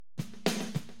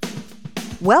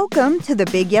Welcome to the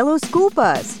Big Yellow School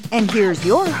Bus, and here's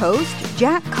your host,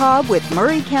 Jack Cobb with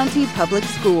Maury County Public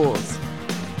Schools.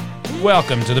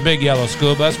 Welcome to the Big Yellow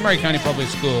School Bus, Maury County Public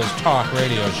Schools talk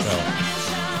radio show.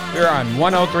 We're on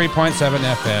 103.7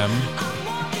 FM,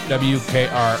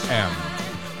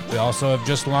 WKRM. We also have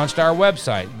just launched our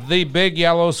website,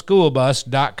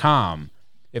 thebigyellowschoolbus.com.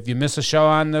 If you miss a show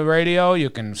on the radio,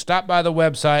 you can stop by the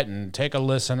website and take a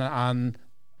listen on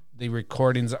the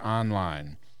recordings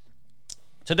online.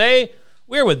 Today,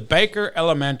 we're with Baker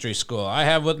Elementary School. I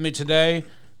have with me today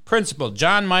Principal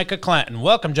John Micah Clanton.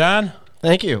 Welcome, John.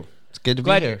 Thank you. It's good to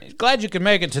be here. Glad you could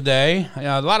make it today.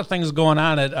 A lot of things going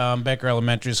on at Baker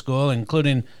Elementary School,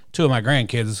 including two of my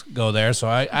grandkids go there, so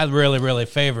I really, really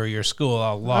favor your school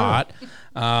a lot.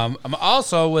 I'm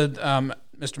also with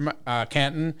Mr.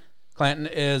 Clanton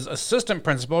is Assistant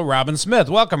Principal Robin Smith.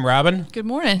 Welcome, Robin. Good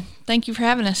morning. Thank you for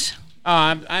having us.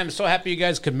 I'm so happy you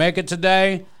guys could make it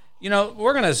today. You know,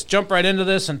 we're going to jump right into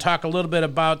this and talk a little bit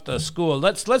about the school.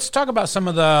 Let's talk about some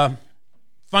of the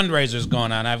fundraisers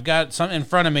going on. I've got some in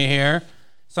front of me here,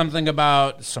 something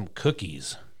about some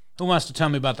cookies. Who wants to tell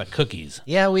me about the cookies?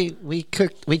 Yeah, we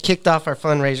kicked off our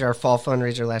fundraiser, our fall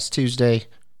fundraiser last Tuesday.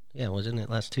 Yeah, wasn't it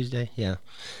last Tuesday? Yeah.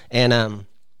 And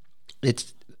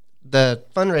it's the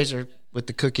fundraiser with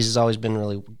the cookies has always been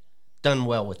really done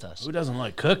well with us. Who doesn't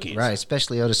like cookies? Right,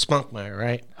 especially Otis Spunkmeyer,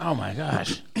 right? Oh, my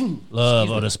gosh. Love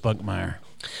Otis Spunkmeyer.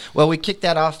 Well, we kicked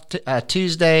that off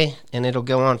Tuesday, and it'll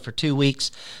go on for 2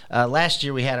 weeks. Last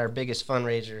year, we had our biggest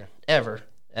fundraiser ever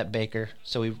at Baker,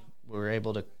 so we were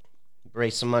able to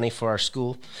raise some money for our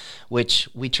school, which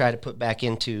we try to put back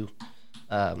into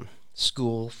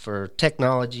school for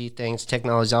technology things.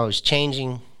 Technology's always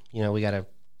changing. You know, we got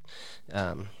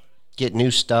to get new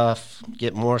stuff,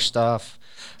 get more stuff.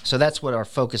 So that's what our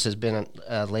focus has been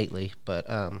lately. But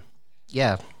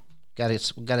yeah, got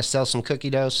to sell some cookie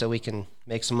dough so we can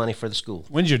make some money for the school.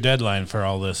 When's your deadline for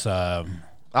all this?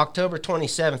 October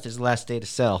 27th is the last day to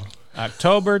sell.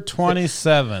 October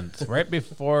 27th, right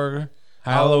before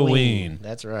Halloween.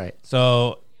 That's right.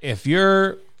 So if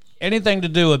you're anything to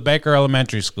do with Baker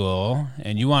Elementary School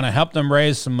and you want to help them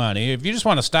raise some money, if you just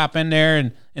want to stop in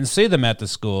there and see them at the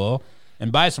school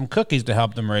and buy some cookies to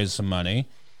help them raise some money,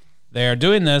 they are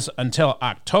doing this until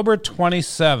October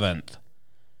 27th.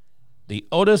 The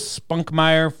Otis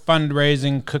Spunkmeyer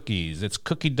fundraising cookies. It's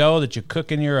cookie dough that you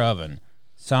cook in your oven.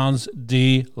 Sounds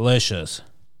delicious.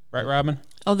 Right, Robin?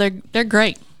 Oh, they're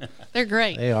great. They're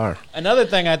great. They are. Another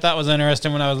thing I thought was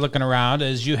interesting when I was looking around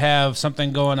is you have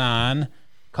something going on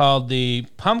called the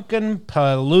Pumpkin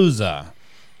Palooza.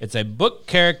 It's a book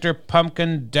character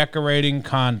pumpkin decorating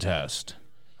contest.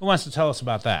 Who wants to tell us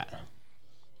about that?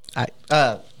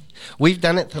 We've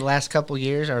done it for the last couple of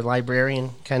years. Our librarian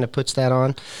kind of puts that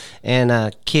on,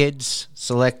 and kids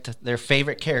select their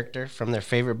favorite character from their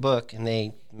favorite book, and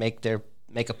they make a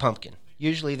pumpkin.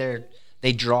 Usually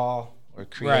they draw or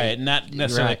create. Right, not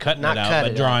necessarily cutting it out,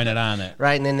 but drawing it on it.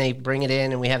 Right, and then they bring it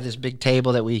in, and we have this big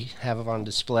table that we have on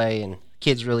display, and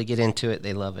kids really get into it.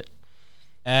 They love it.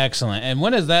 Excellent. And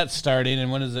when is that starting,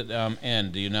 and when does it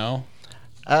end? Do you know?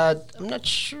 I'm not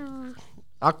sure.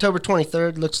 October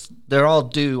 23rd they're all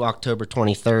due October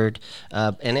 23rd,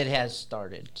 and it has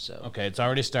started. So okay, it's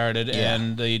already started, yeah.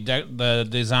 And the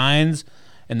designs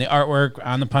and the artwork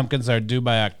on the pumpkins are due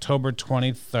by October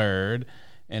 23rd,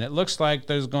 and it looks like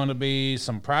there's going to be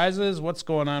some prizes. What's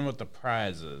going on with the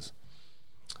prizes?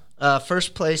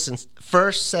 First,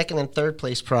 second, and third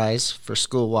place prize for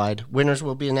school-wide. Winners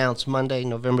will be announced Monday,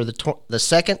 November the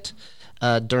 2nd,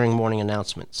 during morning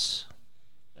announcements.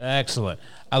 Excellent.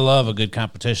 I love a good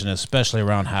competition, especially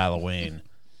around Halloween.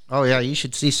 Oh, yeah, you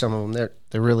should see some of them.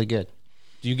 They're really good.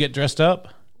 Do you get dressed up?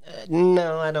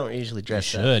 No, I don't usually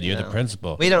dress up. You should. You're the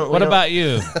principal. What about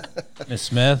you, Miss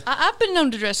Smith? I've been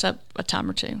known to dress up a time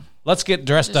or two. Let's get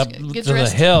dressed up to the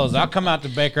hills. I'll come out to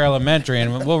Baker Elementary,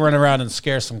 and we'll run around and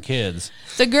scare some kids.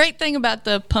 The great thing about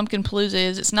the Pumpkin Palooza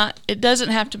is it doesn't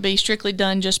have to be strictly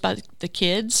done just by the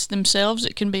kids themselves.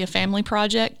 It can be a family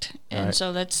project, and right.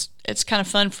 So it's kind of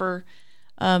fun for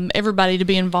everybody to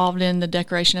be involved in the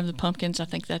decoration of the pumpkins. I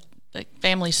think that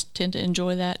families tend to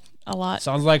enjoy that a lot.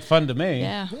 Sounds like fun to me.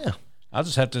 Yeah. I'll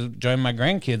just have to join my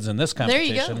grandkids in this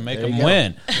competition and make them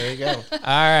win. There you go. All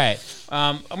right.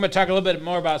 I'm going to talk a little bit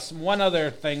more about one other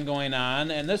thing going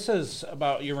on, and this is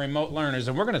about your remote learners,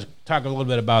 and we're going to talk a little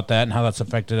bit about that and how that's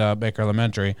affected Baker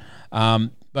Elementary.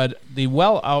 But the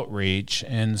Well Outreach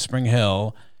in Spring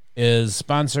Hill is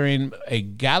sponsoring a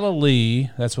Galilee,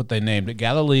 that's what they named it,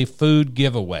 Galilee food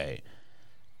giveaway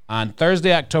on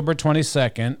Thursday, October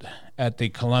 22nd at the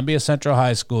Columbia Central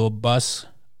High School bus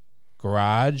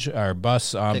garage or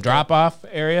bus drop-off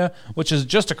area, which is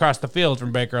just across the field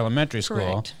from Baker Elementary School.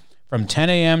 Correct. From 10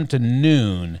 a.m. to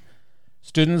noon.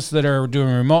 Students that are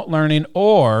doing remote learning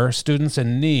or students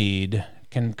in need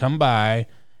can come by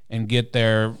and get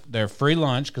their free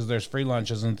lunch, because there's free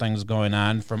lunches and things going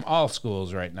on from all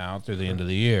schools right now through the end of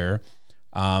the year.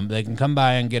 They can come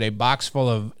by and get a box full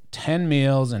of 10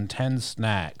 meals and 10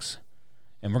 snacks.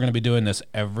 And we're going to be doing this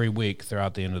every week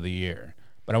throughout the end of the year.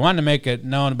 But I wanted to make it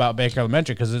known about Baker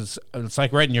Elementary because it's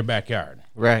like right in your backyard.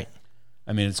 Right.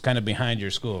 I mean, it's kind of behind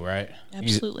your school, right?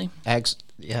 Absolutely. It's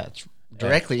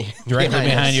directly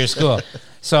behind your school.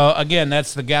 So again,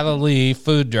 that's the Galilee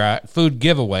food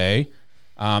giveaway.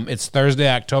 It's Thursday,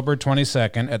 October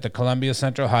 22nd at the Columbia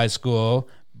Central High School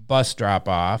bus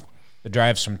drop-off. The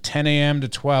drive's from 10 a.m. to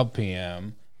 12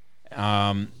 p.m.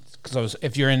 So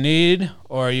if you're in need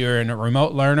or you're a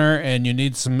remote learner and you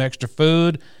need some extra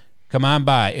food, come on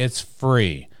by. It's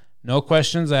free. No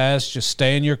questions asked. Just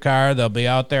stay in your car. They'll be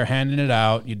out there handing it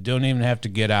out. You don't even have to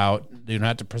get out. You don't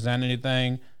have to present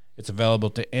anything. It's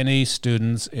available to any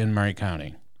students in Murray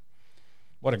County.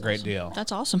 What a great deal.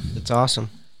 That's awesome. It's awesome.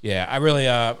 Yeah, I really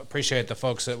appreciate the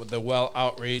folks at the Well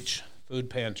Outreach Food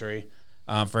Pantry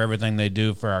for everything they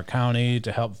do for our county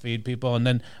to help feed people. And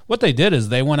then what they did is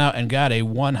they went out and got a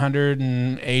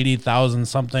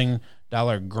 $180,000-something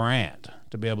grant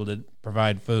to be able to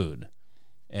provide food.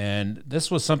 And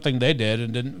this was something they did,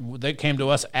 and they came to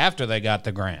us after they got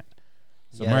the grant.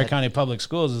 So Murray County Public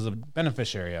Schools is a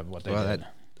beneficiary of what they did.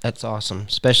 That's awesome,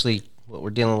 especially what we're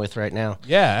dealing with right now.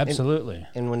 Yeah, absolutely.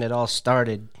 And when it all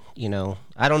started, I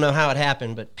don't know how it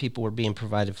happened, but people were being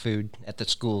provided food at the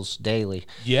schools daily.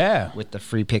 Yeah, with the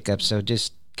free pickup. So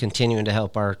just continuing to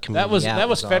help our community. That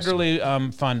was awesome.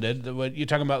 Federally funded. What you're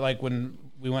talking about, like when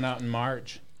we went out in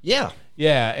March. Yeah.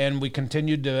 Yeah, and we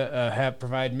continued to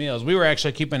provide meals. We were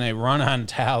actually keeping a run-on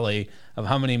tally of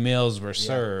how many meals were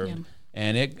served,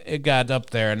 and it got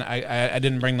up there. And I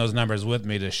didn't bring those numbers with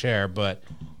me to share, but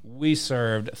we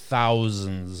served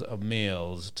thousands of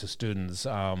meals to students.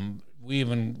 We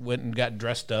even went and got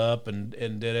dressed up and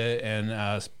did it,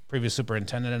 and previous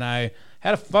superintendent and I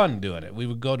had fun doing it. We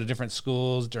would go to different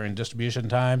schools during distribution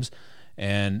times,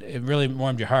 and it really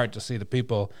warmed your heart to see the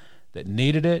people that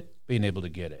needed it being able to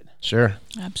get it. Sure.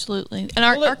 Absolutely. And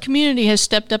our community has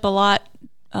stepped up a lot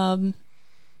to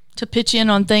pitch in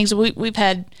on things. We've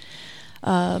had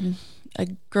a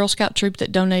Girl Scout troop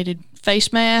that donated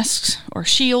face masks or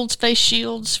face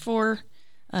shields for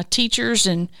teachers,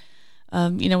 and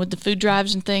with the food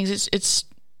drives and things. It's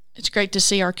great to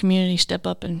see our community step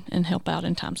up and help out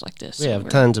in times like this. We have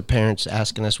tons of parents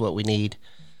asking us what we need,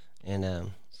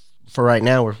 and for right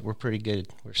now, we're pretty good.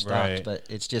 We're stocked, right. But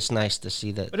it's just nice to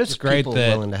see that. But it's great people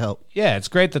that willing to help. Yeah, it's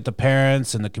great that the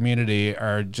parents and the community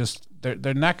are just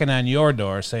they're knocking on your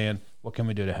door saying, "What can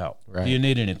we do to help? Right. Do you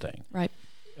need anything? Right.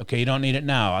 Okay, you don't need it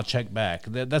now. I'll check back."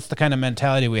 That's the kind of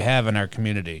mentality we have in our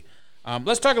community.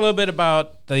 Let's talk a little bit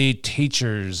about the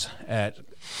teachers at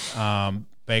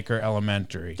Baker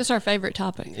Elementary. That's our favorite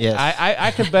topic. Yes.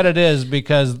 I could bet it is,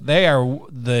 because they are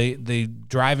the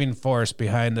driving force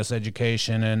behind this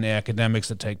education and the academics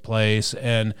that take place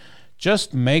and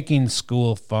just making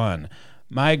school fun.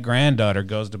 My granddaughter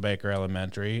goes to Baker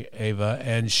Elementary, Ava,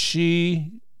 and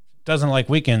she doesn't like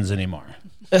weekends anymore.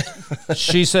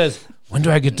 She says, "When do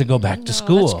I get to go back to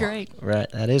school?" That's great. Right.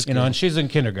 That is good. And she's in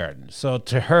kindergarten. So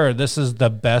to her, this is the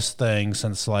best thing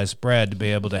since sliced bread, to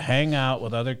be able to hang out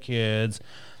with other kids,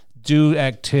 do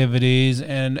activities,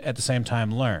 and at the same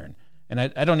time learn. And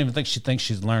I don't even think she thinks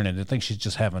she's learning. I think she's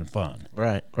just having fun.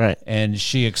 Right. And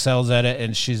she excels at it,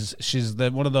 and she's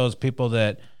one of those people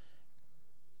that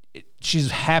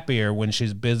she's happier when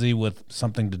she's busy with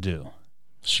something to do.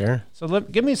 Sure. So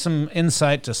give me some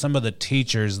insight to some of the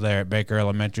teachers there at Baker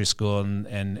Elementary School,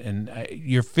 and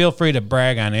you feel free to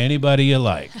brag on anybody you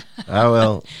like. Oh,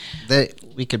 well,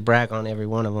 we could brag on every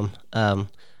one of them.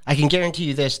 I can guarantee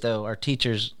you this, though. Our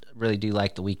teachers really do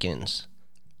like the weekends.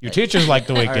 Your teachers like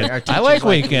the weekend. Our I teachers like the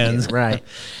weekends. Right.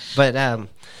 But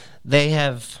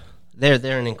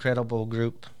they're an incredible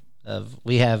group.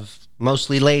 We have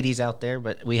mostly ladies out there,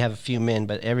 but we have a few men,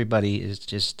 but everybody is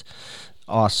just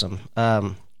awesome.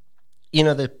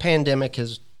 The pandemic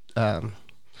has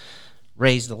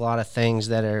raised a lot of things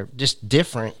that are just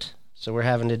different. So we're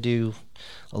having to do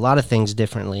a lot of things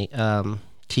differently.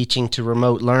 Teaching to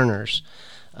remote learners,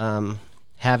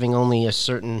 having only a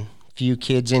certain few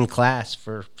kids in class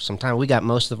for some time. We got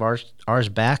most of ours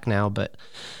back now, but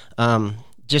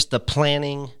just the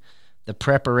planning, the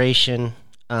preparation,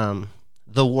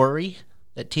 the worry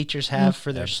that teachers have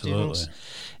for their students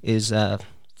is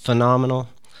phenomenal.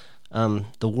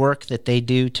 The work that they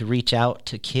do to reach out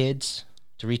to kids,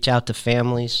 to reach out to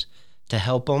families, to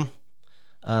help them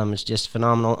is just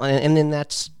phenomenal. And then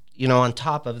that's, on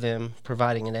top of them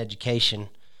providing an education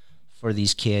for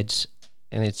these kids.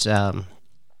 And it's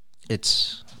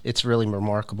really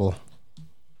remarkable.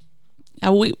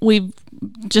 We've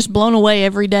just blown away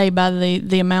every day by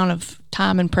the amount of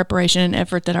time and preparation and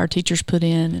effort that our teachers put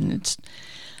in, and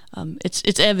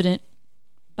it's evident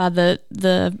by the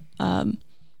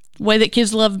way that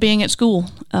kids love being at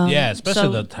school.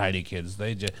 Especially the tidy kids.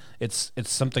 It's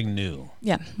something new.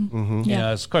 Yeah. Mm-hmm.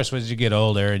 Of course, as you get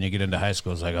older and you get into high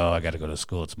school, it's like, oh, I got to go to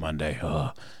school. It's Monday.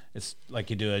 Oh. It's like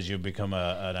you do as you become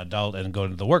an adult and go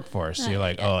into the workforce. So you're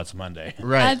like, oh, it's Monday.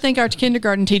 Right. I think our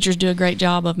kindergarten teachers do a great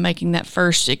job of making that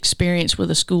first experience with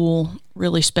a school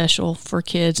really special for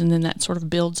kids, and then that sort of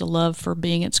builds a love for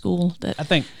being at school. I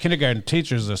think kindergarten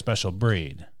teachers are a special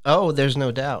breed. Oh, there's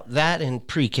no doubt. That and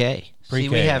pre-K. See,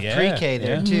 we have pre-K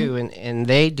there too, and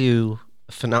they do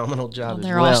a phenomenal job as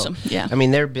well. They're awesome, yeah. I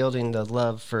mean, they're building the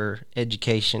love for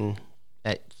education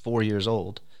at 4 years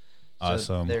old.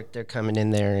 Awesome. So they're coming in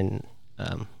there and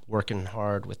working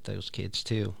hard with those kids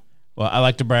too. Well, I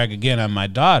like to brag again on my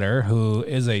daughter, who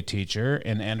is a teacher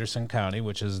in Anderson County,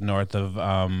 which is north of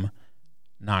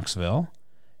Knoxville,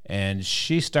 and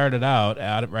she started out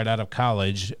right out of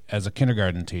college as a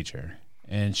kindergarten teacher,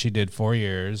 and she did 4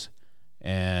 years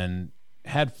and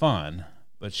had fun,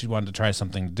 but she wanted to try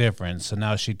something different, so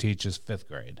now she teaches 5th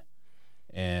grade,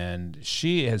 and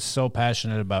she is so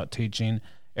passionate about teaching.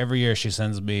 Every year she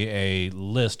sends me a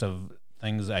list of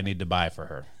things I need to buy for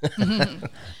her.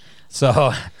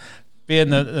 So being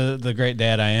the great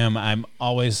dad I am, I'm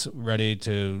always ready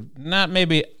to, not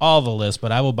maybe all the list,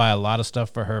 but I will buy a lot of stuff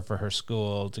for her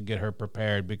school to get her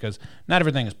prepared, because not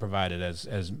everything is provided,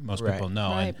 as most people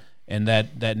know. Right. And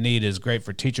that need is great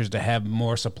for teachers to have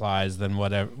more supplies than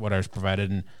what is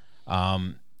provided.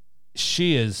 And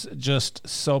she is just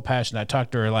so passionate. I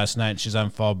talked to her last night. She's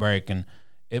on fall break, and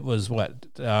it was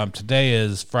today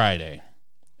is Friday,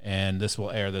 and this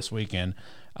will air this weekend.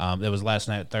 It was last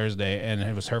night, Thursday, and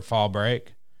it was her fall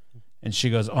break. And she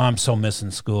goes, oh, I'm so missing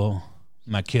school,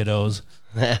 my kiddos.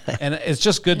 And it's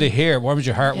just good to hear. It warms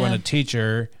your heart when a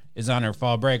teacher is on her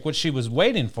fall break, which she was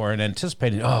waiting for and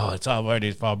anticipating. Oh, it's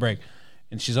already fall break.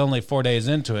 And she's only 4 days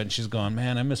into it, and she's going,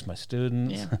 man, I miss my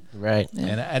students. Yeah. Right. Yeah.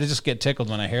 And I just get tickled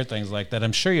when I hear things like that.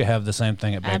 I'm sure you have the same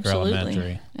thing at Baker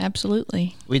Elementary.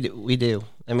 Absolutely. We do.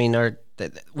 I mean,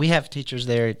 we have teachers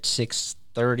there at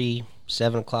 6:30,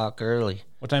 7 o'clock early.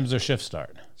 What time does their shift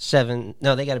start? 7.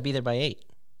 No, they got to be there by 8.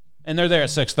 And they're there at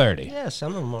 6:30. Yeah,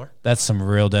 some of them are. That's some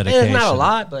real dedication. It's not a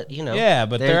lot, but Yeah,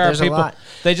 but there are there's people. a lot.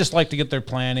 They just like to get their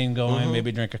planning going.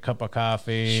 Maybe drink a cup of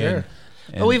coffee. Sure.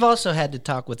 But we've also had to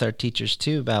talk with our teachers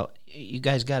too about, you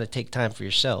guys got to take time for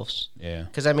yourselves. Yeah.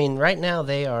 Because I mean, right now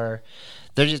they've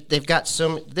got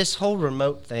this whole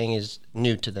remote thing is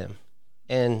new to them,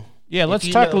 and Yeah, let's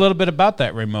talk a little bit about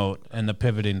that remote and the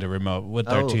pivoting to remote with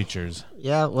our teachers.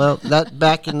 Yeah, well, that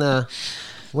back in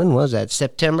when was that?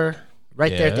 September,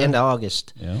 right there at the end of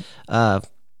August. Yeah.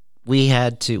 We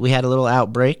had a little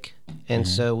outbreak, and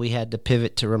so we had to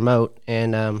pivot to remote,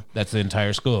 and That's the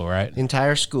entire school, right?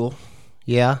 entire school.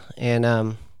 Yeah,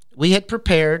 and we had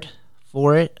prepared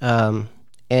for it. And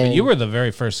But you were the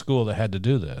very first school that had to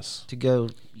do this. to go.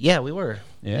 Yeah, we were.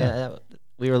 Yeah.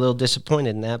 We were a little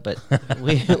disappointed in that, but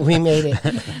we made it.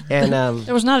 And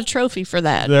There was not a trophy for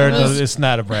that. It's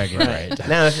not a bragging right.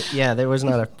 there was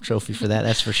not a trophy for that.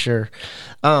 That's for sure.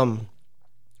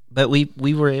 But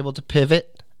we were able to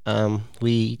pivot.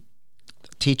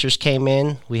 Teachers came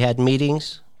in. We had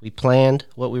meetings. We planned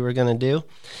what we were going to do,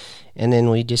 and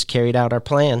then we just carried out our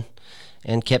plan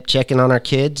and kept checking on our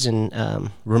kids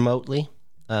and remotely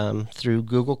through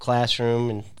Google Classroom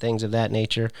and things of that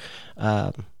nature.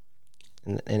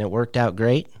 And it worked out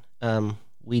great.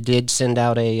 We did send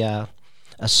out a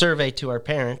survey to our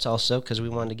parents also, because we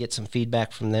wanted to get some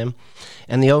feedback from them.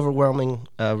 And the overwhelming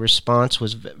response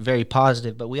was very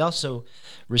positive, but we also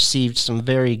received some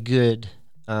very good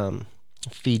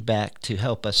feedback to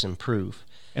help us improve.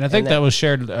 And I think that was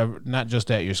shared not just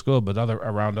at your school, but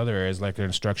around other areas, like the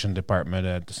instruction department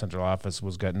at the central office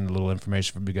was getting a little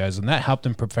information from you guys, and that helped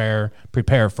them prepare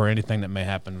for anything that may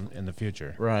happen in the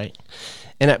future. Right.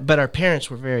 But our parents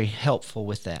were very helpful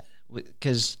with that,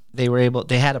 because they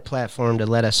had a platform to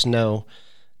let us know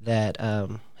that,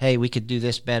 hey, we could do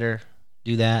this better,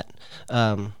 do that.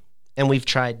 And we've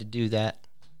tried to do that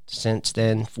since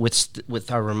then with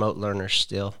our remote learners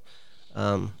still.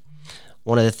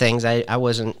 One of the things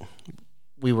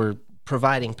we were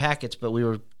providing packets, but we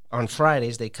were on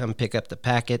Fridays, they come pick up the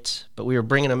packets, but we were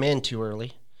bringing them in too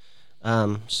early.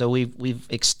 So we've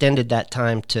extended that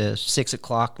time to 6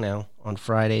 o'clock now on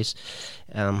Fridays.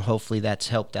 Hopefully that's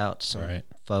helped out some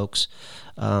folks.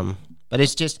 But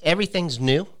it's just everything's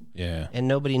new, and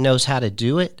nobody knows how to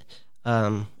do it.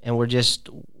 And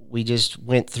we just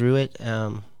went through it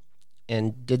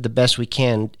and did the best we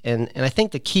can. And I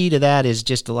think the key to that is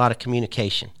just a lot of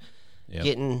communication.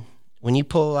 When you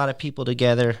pull a lot of people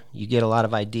together, you get a lot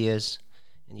of ideas,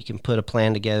 and you can put a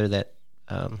plan together that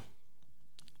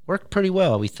worked pretty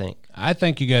well, we think. I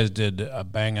think you guys did a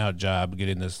bang-out job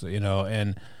getting this,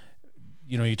 and,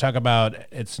 you talk about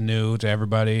it's new to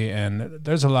everybody, and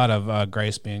there's a lot of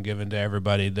grace being given to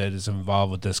everybody that is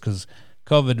involved with this, because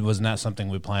COVID was not something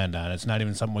we planned on. It's not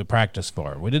even something we practiced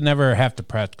for. We didn't ever have to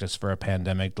practice for a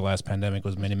pandemic. The last pandemic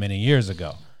was many, many years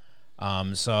ago.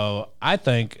 So I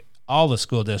think all the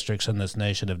school districts in this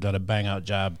nation have done a bang-out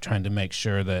job trying to make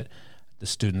sure that the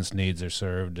students' needs are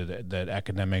served, that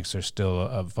academics are still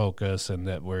a focus, and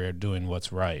that we're doing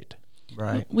what's right.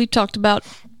 Right. We've talked about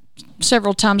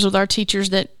several times with our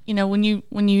teachers that, when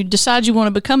you decide you want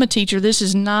to become a teacher, this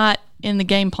is not in the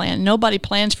game plan. Nobody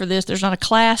plans for this. There's not a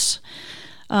class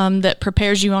that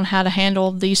prepares you on how to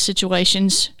handle these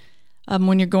situations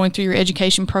when you're going through your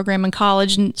education program in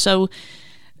college. And so,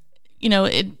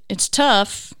 it's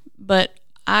tough, but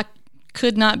I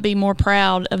could not be more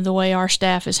proud of the way our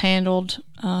staff has handled,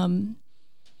 the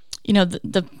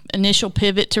initial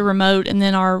pivot to remote, and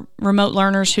then our remote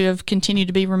learners who have continued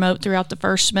to be remote throughout the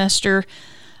first semester.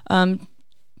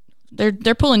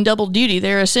 They're pulling double duty.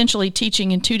 They're essentially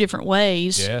teaching in two different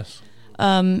ways. Yes.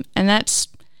 And that's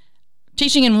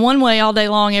teaching in one way all day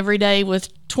long every day with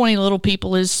 20 little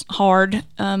people is hard.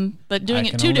 But doing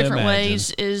it two different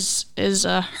ways is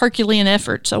a Herculean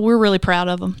effort. So we're really proud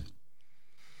of them.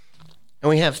 And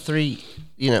we have three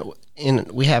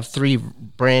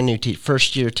brand new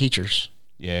first year teachers.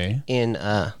 Yay. In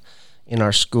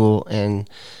our school, and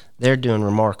they're doing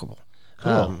remarkable.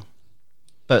 Cool.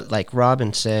 But like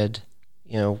Robin said,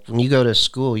 when you go to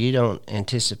school, you don't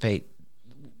anticipate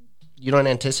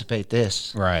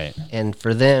this. Right. And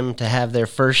for them to have their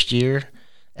first year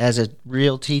as a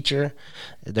real teacher,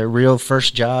 their real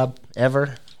first job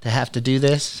ever, to have to do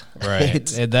this. Right.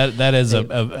 that is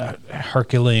a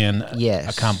Herculean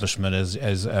accomplishment, as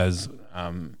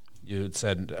you had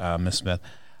said, Ms. Smith.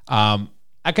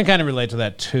 I can kind of relate to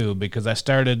that too, because I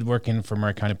started working for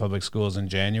Maury County Public Schools in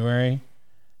January,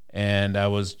 and I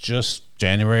was just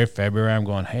January, February, I'm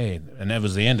going, hey, and it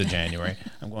was the end of January.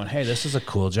 I'm going, hey, this is a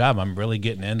cool job. I'm really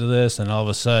getting into this, and all of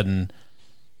a sudden,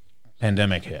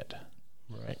 pandemic hit.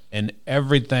 Right. And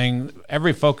every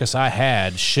focus I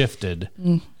had shifted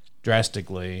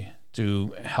drastically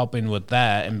to helping with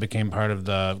that, and became part of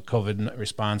the COVID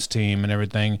response team and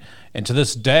everything. And to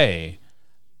this day,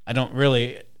 I don't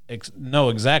really know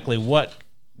exactly what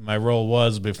my role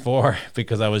was before,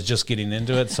 because I was just getting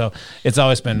into it. So it's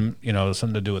always been,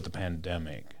 something to do with the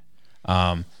pandemic.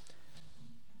 I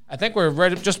think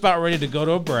we're just about ready to go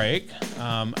to a break.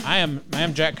 I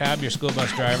am Jack Cobb, your school bus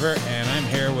driver, and I'm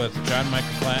here with John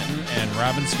Michael Clanton and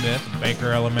Robin Smith,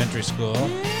 Baker Elementary School.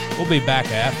 We'll be back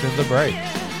after the break.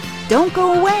 Don't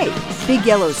go away. Big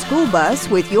Yellow School Bus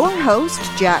with your host,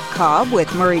 Jack Cobb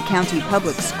with Maury County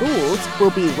Public Schools,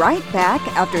 will be right back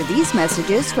after these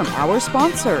messages from our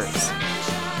sponsors.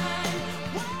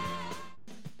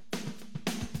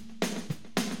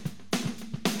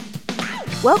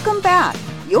 Welcome back.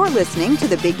 You're listening to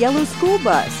the Big Yellow School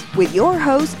Bus with your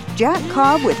host, Jack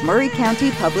Cobb with Maury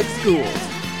County Public Schools.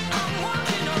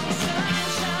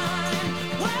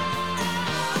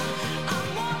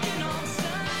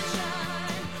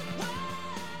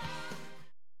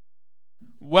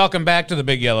 Welcome back to the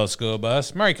Big Yellow School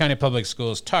Bus, Maury County Public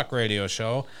Schools talk radio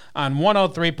show on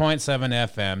 103.7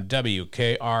 FM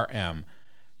WKRM.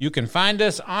 You can find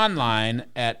us online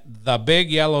at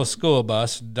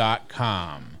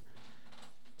thebigyellowschoolbus.com.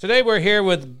 Today we're here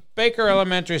with Baker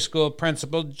Elementary School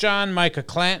Principal John Micah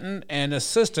Clanton and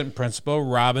Assistant Principal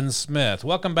Robin Smith.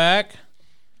 Welcome back.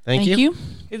 Thank you.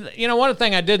 One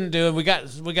thing I didn't do, we got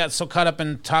so caught up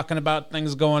in talking about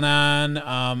things going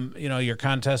on, your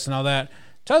contests and all that.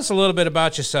 Tell us a little bit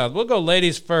about yourself. We'll go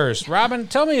ladies first. Robin,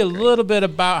 tell me a little bit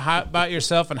about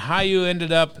yourself and how you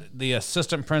ended up the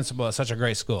assistant principal at such a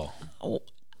great school.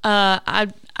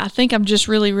 I think I'm just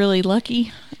really, really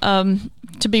lucky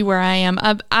to be where I am.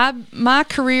 My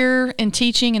career in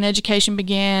teaching and education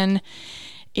began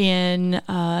in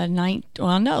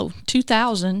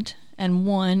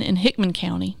 2001 in Hickman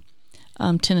County,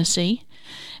 Tennessee,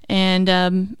 and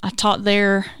I taught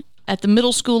there at the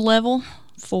middle school level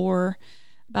for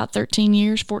about 14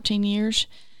 years.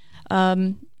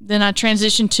 Then I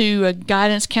transitioned to a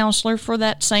guidance counselor for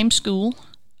that same school,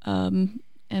 and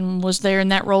was there in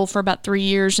that role for about 3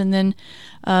 years. And then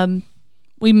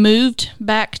we moved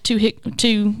back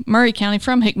to Murray County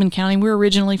from Hickman County. We're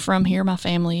originally from here, my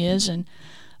family is, and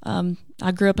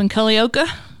I grew up in Culleoka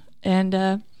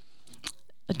and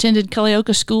attended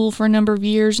Culleoka School for a number of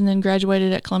years, and then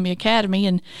graduated at Columbia Academy.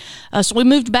 And so we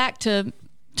moved back to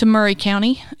Murray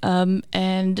County,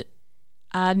 and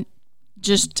I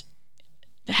just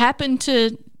happened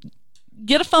to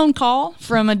get a phone call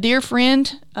from a dear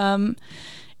friend,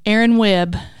 Erin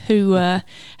Webb, who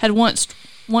had once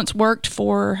worked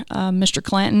for Mr.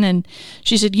 Clanton, and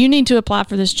she said, "You need to apply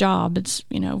for this job. It's,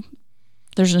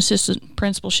 there's an assistant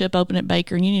principalship open at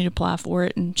Baker, and you need to apply for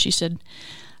it." And she said,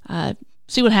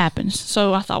 "See what happens."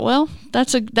 So I thought, well,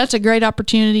 that's a great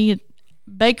opportunity.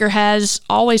 Baker has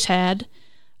always had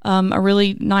a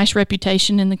really nice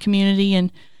reputation in the community,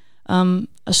 and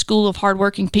a school of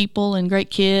hardworking people and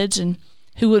great kids, and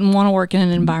who wouldn't want to work in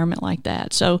an environment like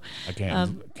that? So I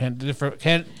can't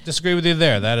disagree with you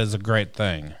there. That is a great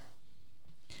thing.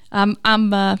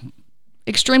 I'm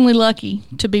extremely lucky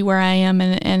to be where I am,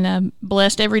 and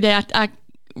blessed every day. I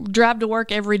drive to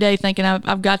work every day thinking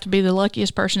I've got to be the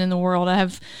luckiest person in the world. I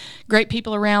have great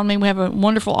people around me. We have a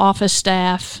wonderful office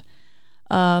staff,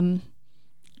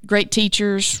 great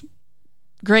teachers,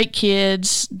 great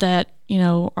kids that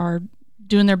are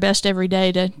doing their best every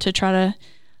day to try to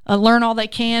learn all they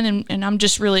can, and I'm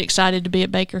just really excited to be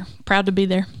at Baker. Proud to be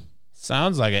there.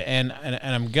 Sounds like it. And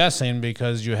I'm guessing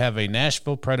because you have a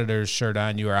Nashville Predators shirt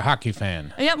on, you are a hockey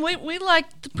fan. Yeah, we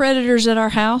like the Predators at our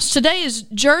house. Today is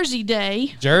Jersey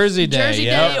Day. Jersey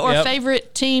Day, or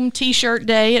favorite team T-shirt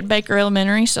day at Baker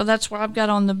Elementary. So that's what I've got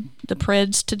on the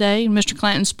Preds today. Mr.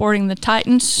 Clanton's sporting the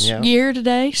Titans gear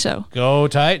today. So go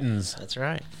Titans. That's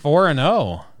right.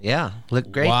 4-0. Yeah,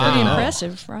 look great. Wow. Pretty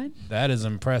impressive, right? That is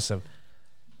impressive.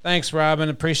 Thanks, Robin.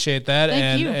 Appreciate that.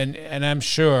 Thank you. And I'm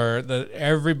sure that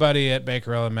everybody at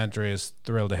Baker Elementary is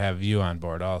thrilled to have you on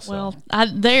board also. Well,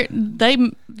 they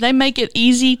make it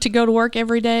easy to go to work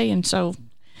every day, and so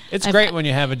it's great when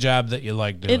you have a job that you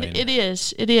like doing. It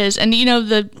is. And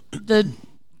the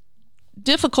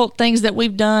difficult things that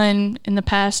we've done in the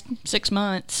past 6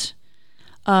 months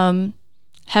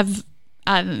have,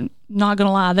 I'm not going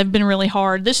to lie, they've been really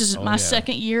hard. This is my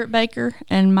second year at Baker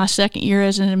and my second year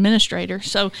as an administrator.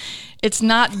 So it's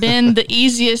not been the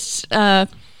easiest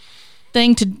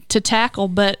thing to tackle,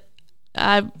 but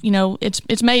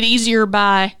it's made easier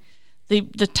by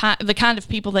the kind of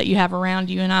people that you have around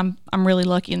you, and I'm really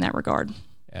lucky in that regard.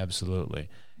 Absolutely.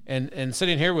 And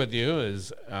sitting here with you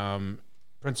is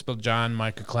Principal John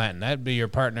Micah Clanton. That'd be your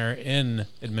partner in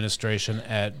administration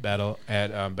at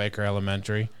Baker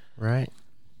Elementary. Right.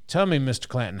 Tell me, Mr.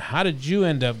 Clanton, how did you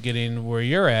end up getting where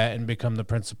you're at and become the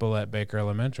principal at Baker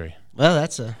Elementary? Well,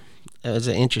 that was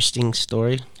an interesting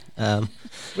story.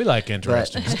 We like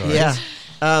interesting stories. Yeah.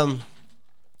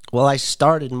 Well, I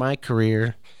started my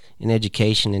career in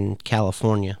education in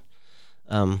California.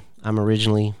 I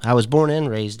was born and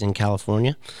raised in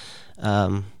California,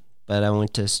 but I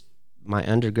went to my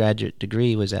undergraduate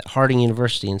degree was at Harding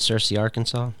University in Searcy,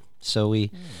 Arkansas. So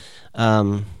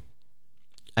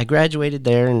I graduated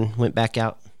there and went back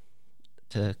out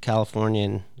to California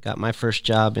and got my first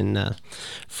job in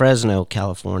Fresno,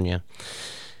 California,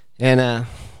 and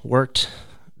worked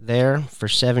there for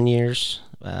 7 years.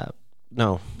 It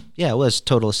was a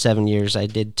total of 7 years. I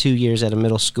did 2 years at a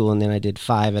middle school, and then I did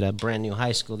 5 at a brand new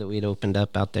high school that we had opened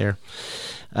up out there.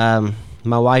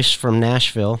 My wife's from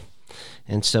Nashville,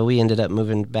 and so we ended up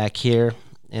moving back here,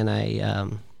 and I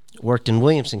worked in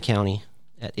Williamson County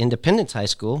at Independence High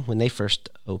School when they first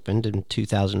opened in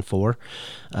 2004.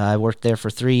 I worked there for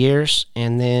 3 years,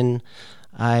 and then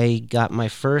I got my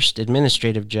first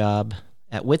administrative job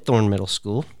at Whitthorne Middle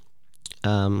School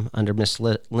under Miss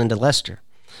Linda Lester,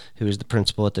 who was the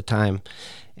principal at the time.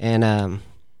 And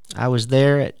I was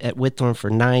there at Whitthorne for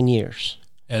 9 years.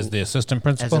 As the assistant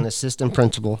principal? As an assistant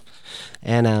principal.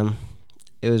 And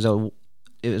it was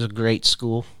a great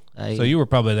school. So you were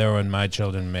probably there when my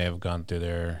children may have gone through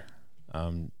there.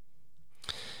 I'm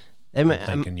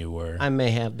thinking you were. I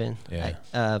may have been. Yeah.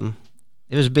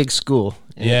 It was a big school.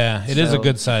 It is a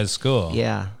good-sized school.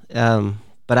 Yeah.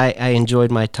 But I enjoyed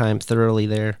my time thoroughly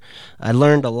there. I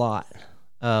learned a lot.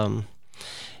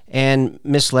 And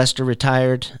Miss Lester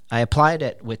retired. I applied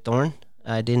at Whitthorne.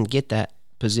 I didn't get that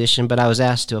position, but I was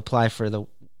asked to apply for the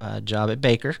job at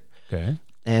Baker. Okay.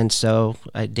 And so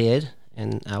I did,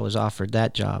 and I was offered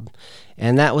that job.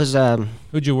 And that was...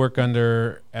 Who'd you work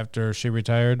under after she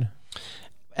retired?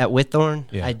 At Whitthorne?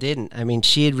 Yeah. I didn't. I mean,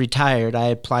 she had retired. I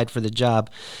applied for the job.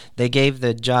 They gave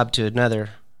the job to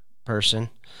another person.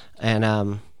 And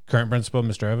Current principal,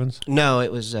 Mr. Evans? no,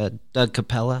 it was Doug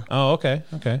Capella. Oh, okay.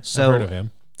 So, I've heard of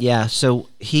him. Yeah, so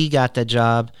he got the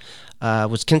job.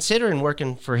 Was considering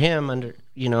working for him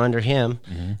under him,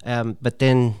 but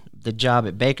then the job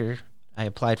at Baker, I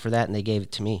applied for that and they gave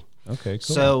it to me. Okay,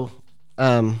 cool. So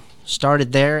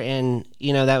started there, and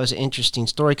that was an interesting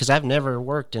story because I've never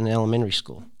worked in elementary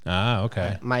school. Ah,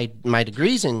 okay. My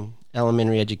degree's in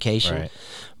elementary education, Right.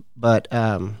 but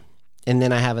and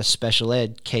then I have a special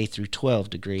ed K through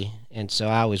 12 degree, and so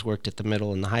I always worked at the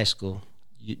middle and the high school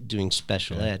doing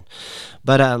special ed.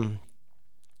 But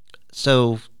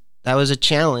so that was a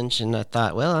challenge, and I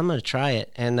thought, well, I'm going to try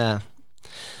it. And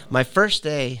my first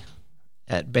day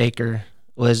at Baker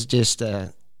was just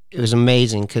it was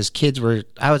amazing because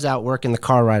I was out working the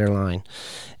car rider line,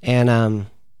 and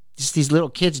just these little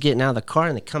kids getting out of the car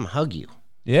and they come hug you.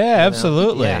 Yeah,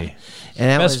 absolutely. Yeah. And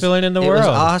that Best feeling in the it world. was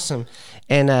awesome.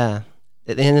 And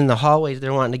in the hallways,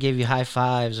 they're wanting to give you high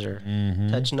fives or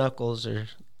touch knuckles or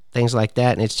things like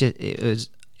that. And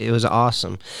it was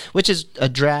awesome, which is a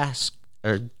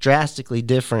drastically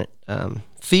different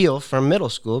feel from middle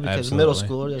school, because middle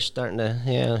school they're starting to,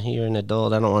 you're an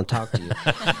adult, I don't want to talk to you.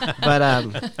 But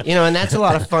and that's a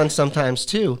lot of fun sometimes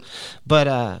too.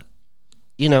 But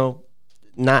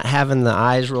not having the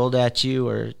eyes rolled at you,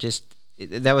 or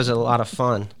that was a lot of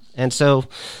fun. And so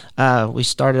we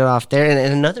started off there.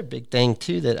 And another big thing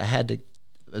too that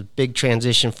a big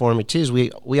transition for me too is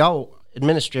we all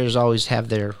administrators always have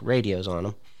their radios on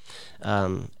them,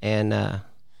 and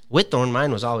Whitthorne,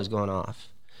 mine was always going off.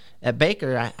 At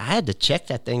Baker, I had to check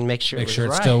that thing, make sure it's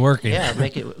right. still working. Yeah,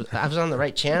 I was on the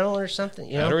right channel or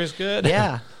something. Battery's good.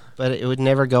 Yeah, but it would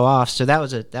never go off. So that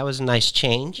was a nice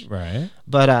change. Right.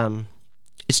 But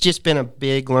it's just been a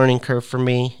big learning curve for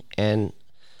me, and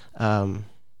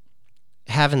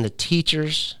having the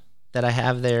teachers that I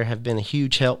have there have been a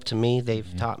huge help to me.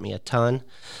 They've taught me a ton.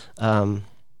 I'm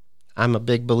a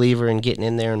big believer in getting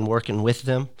in there and working with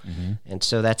them, and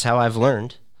so that's how I've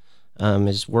learned,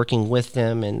 is working with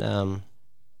them, and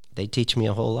they teach me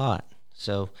a whole lot.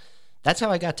 So that's how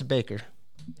I got to Baker,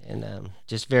 and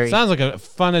just very... Sounds like a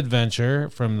fun adventure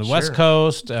from the West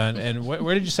Coast. And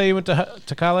where did you say you went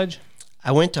to college?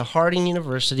 I went to Harding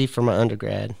University for my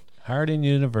undergrad. Harding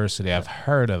University. I've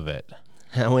heard of it.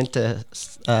 I went to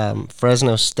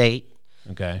Fresno State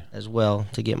as well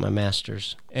to get my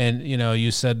master's. And,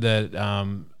 you said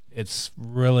that it's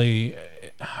really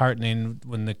heartening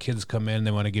when the kids come in,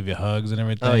 they want to give you hugs and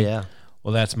everything. Oh, yeah.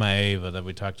 Well, that's my Ava that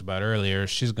we talked about earlier.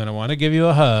 She's going to want to give you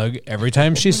a hug every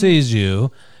time she sees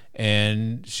you,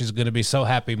 and she's going to be so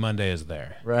happy Monday is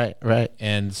there. Right.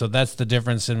 And so that's the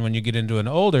difference in when you get into an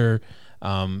older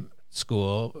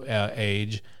school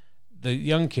age. The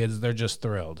young kids, they're just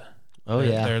thrilled.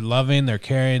 They're loving, they're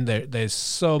caring, they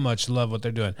so much love what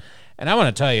they're doing. And I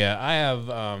want to tell you, I have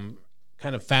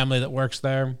kind of family that works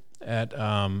there at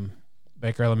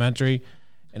Baker Elementary,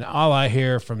 and all I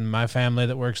hear from my family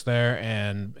that works there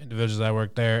and individuals that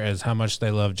work there is how much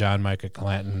they love John Micah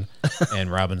Clanton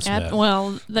and Robin Smith.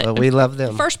 Well, we love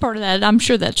them. First part of that, I'm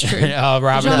sure that's true. Oh,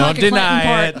 Robin, don't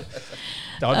deny it.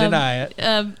 Don't deny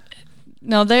it.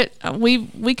 No,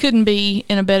 we couldn't be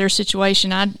in a better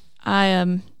situation.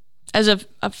 I as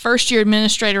a first year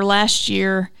administrator last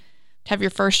year, to have your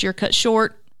first year cut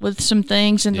short with some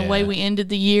things and the way we ended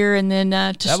the year, and then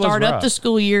to start up the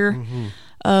school year,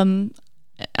 in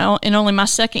only my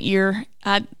second year,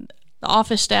 the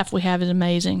office staff we have is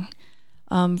amazing,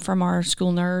 from our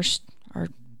school nurse, our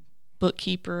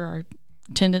bookkeeper, our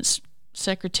attendance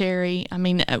secretary. I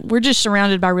mean, we're just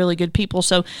surrounded by really good people.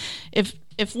 So if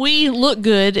we look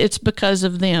good, it's because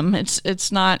of them.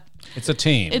 It's not. It's a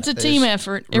team. It's a team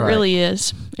effort. It really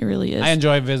is. It really is. I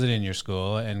enjoy visiting your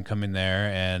school and coming there,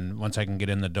 and once I can get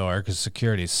in the door, because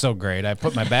security is so great, I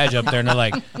put my badge up there, and they're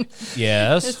like,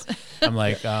 yes. I'm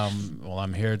like, well,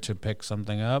 I'm here to pick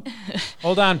something up.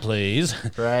 Hold on, please.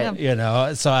 Right.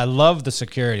 So I love the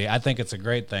security. I think it's a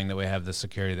great thing that we have the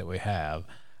security that we have.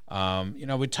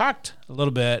 We talked a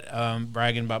little bit,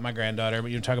 bragging about my granddaughter,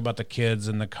 but you talk about the kids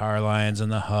and the car lines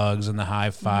and the hugs and the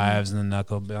high fives and the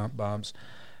knuckle bumps.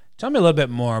 Tell me a little bit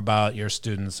more about your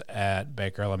students at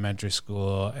Baker Elementary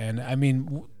School. And I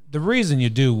mean, the reason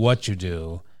you do what you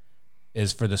do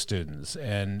is for the students.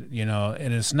 And,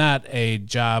 and it's not a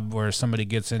job where somebody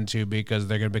gets into because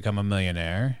they're going to become a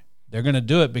millionaire. They're going to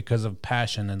do it because of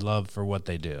passion and love for what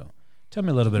they do. Tell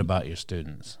me a little bit about your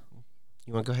students.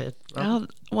 You want to go ahead?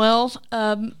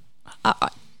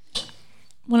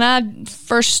 When I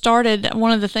first started,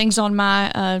 one of the things on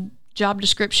my job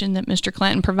description that Mr.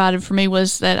 Clanton provided for me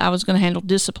was that I was going to handle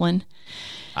discipline.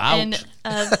 Ouch.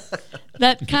 And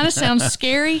That kind of sounds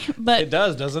scary, but It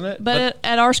does, doesn't it? But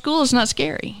at our school, it's not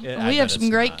scary. Yeah, I we have bet some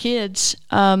it's great not. kids.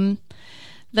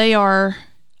 They are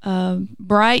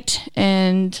bright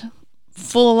and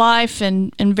full of life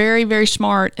and very, very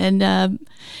smart. And,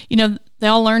 they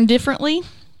all learn differently.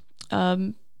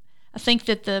 I think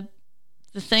that the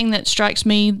thing that strikes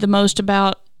me the most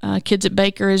about kids at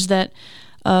Baker is that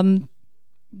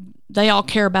they all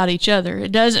care about each other.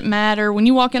 It doesn't matter when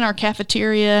you walk in our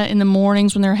cafeteria in the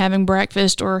mornings when they're having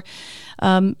breakfast or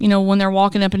when they're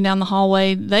walking up and down the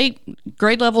hallway,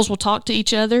 grade levels will talk to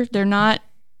each other. They're not,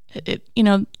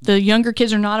 the younger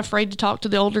kids are not afraid to talk to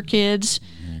the older kids.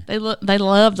 Mm-hmm. They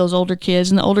love those older kids,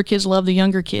 and the older kids love the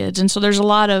younger kids. And so there's a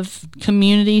lot of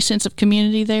sense of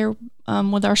community there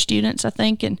with our students, I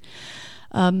think. And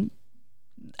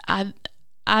I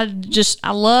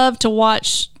love to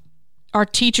watch our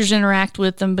teachers interact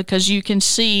with them because you can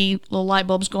see little light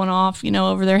bulbs going off,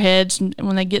 over their heads and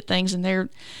when they get things, and they're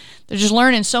just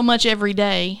learning so much every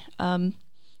day.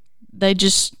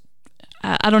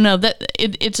 I don't know that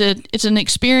it's an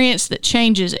experience that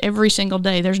changes every single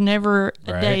day. There's never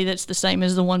a day that's the same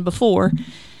as the one before,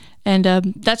 and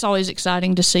that's always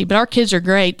exciting to see. But our kids are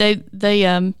great.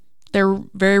 They're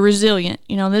very resilient.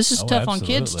 This is tough on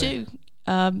kids too.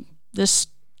 This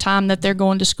time that they're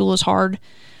going to school is hard.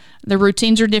 The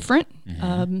routines are different.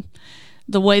 Mm-hmm.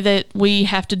 The way that we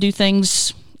have to do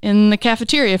things in the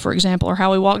cafeteria, for example, or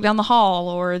how we walk down the hall,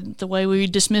 or the way we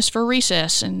dismiss for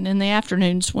recess, and in the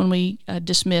afternoons when we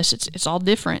dismiss, it's all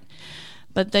different.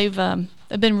 But they've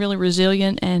been really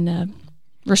resilient and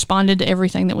responded to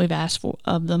everything that we've asked for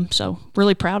of them. So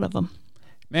really proud of them.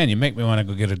 Man, you make me want to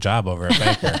go get a job over at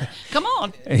Baker. Come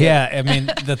on. Yeah, I mean,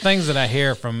 the things that I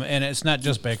hear from, and it's not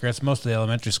just Baker, it's most of the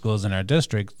elementary schools in our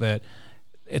district, that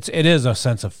it is a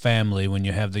sense of family when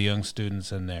you have the young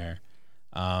students in there.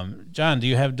 John, do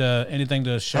you have anything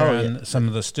to share on some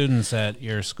of the students at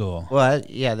your school? Well,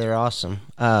 yeah, they're awesome.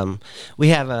 We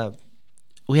have a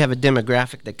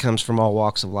demographic that comes from all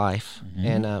walks of life, mm-hmm.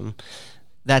 and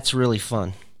that's really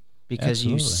fun because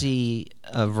Absolutely. You see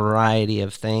a variety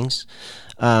of things.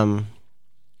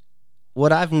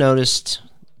 What I've noticed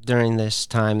during this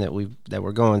time that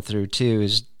we're going through too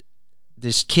is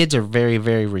these kids are very,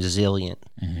 very resilient,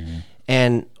 mm-hmm.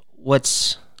 and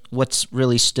what's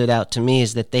really stood out to me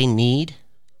is that they need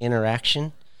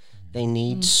interaction, they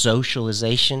need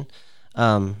socialization,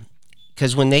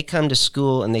 because when they come to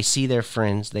school and they see their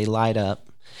friends, they light up,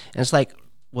 and it's like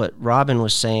what Robin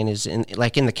was saying is in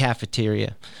the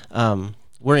cafeteria.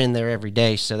 We're in there every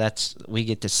day, so we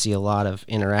get to see a lot of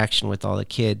interaction with all the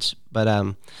kids.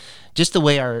 But just the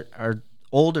way our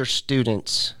older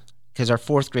students, because our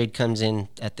fourth grade comes in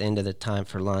at the end of the time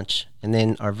for lunch, and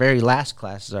then our very last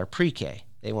class is our pre-K.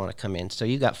 They want to come in. So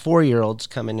you got 4-year-olds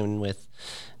coming in with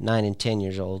 9 and 10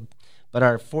 years old. But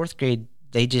our fourth grade,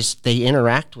 they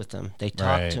interact with them. They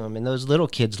talk to them, and those little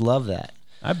kids love that.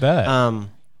 I bet.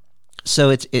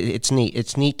 So it's neat.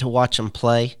 It's neat to watch them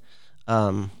play.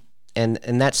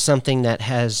 And that's something that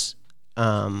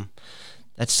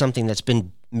that's something that's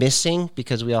been missing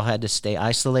because we all had to stay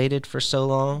isolated for so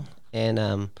long, and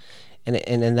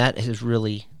that has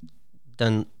really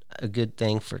done a good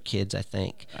thing for kids, I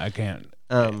think.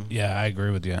 Yeah, I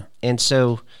agree with you. And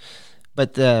so,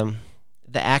 but the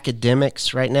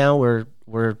academics right now,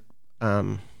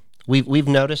 we've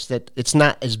noticed that it's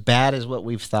not as bad as what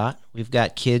we've thought. We've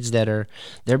got kids they're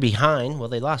behind. Well,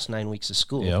 they lost 9 weeks of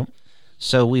school. Yep.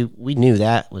 So we knew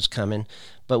that was coming,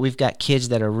 but we've got kids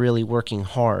that are really working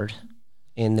hard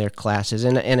in their classes.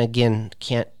 And again,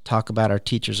 can't talk about our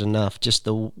teachers enough. Just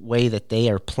the way that they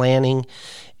are planning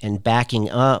and backing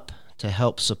up to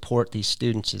help support these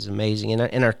students is amazing.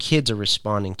 And our kids are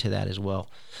responding to that as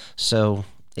well. So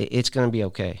it's going to be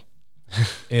okay.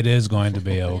 It is going to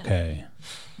be okay.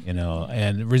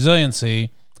 And resiliency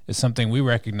is something we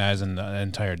recognize in the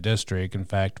entire district. In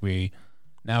fact, we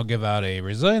now give out a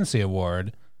resiliency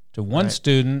award to one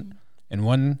student and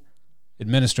one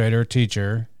administrator or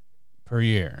teacher per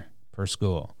year, per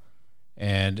school.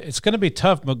 And it's going to be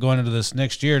tough going into this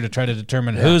next year to try to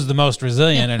determine who's the most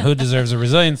resilient and who deserves a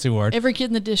resiliency award. Every kid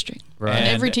in the district. Right. And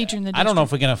every teacher in the district. I don't know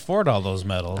if we can afford all those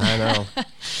medals. I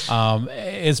know.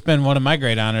 It's been one of my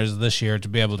great honors this year to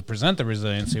be able to present the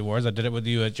resiliency awards. I did it with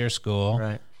you at your school.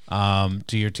 Right.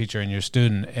 To your teacher and your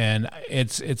student. And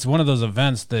it's one of those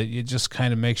events that it just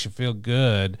kind of makes you feel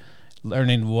good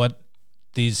learning what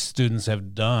these students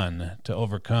have done to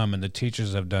overcome and the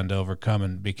teachers have done to overcome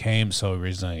and became so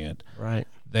resilient. Right.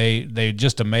 They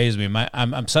just amaze me.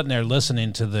 I'm sitting there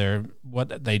listening to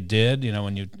what they did,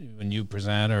 when you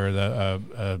present or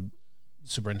the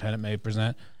superintendent may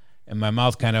present, and my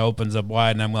mouth kind of opens up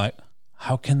wide and I'm like,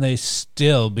 how can they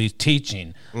still be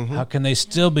teaching? How can they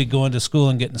still be going to school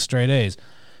and getting straight A's?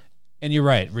 And you're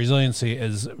right. Resiliency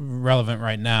is relevant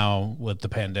right now with the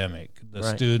pandemic. The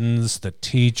students, the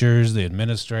teachers, the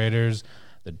administrators,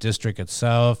 the district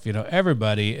itself,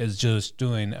 everybody is just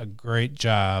doing a great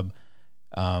job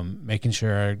making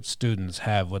sure our students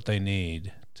have what they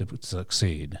need to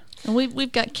succeed. And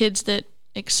we've got kids that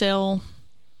excel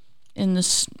in the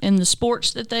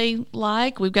sports that they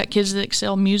like. We've got kids that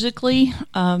excel musically.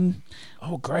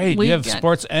 Oh, great. You have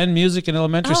sports and music in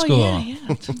elementary school. Yeah.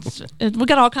 We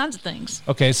got all kinds of things.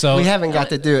 Okay, so we haven't got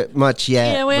to do it much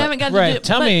yet. Yeah, we haven't got to do it.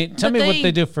 Tell me what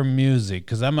they do for music,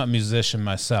 because I'm a musician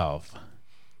myself.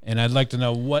 And I'd like to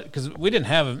know because we didn't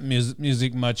have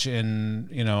music much in,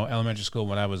 elementary school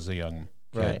when I was a young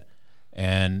kid. Right.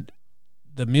 And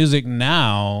the music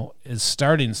now is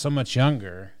starting so much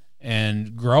younger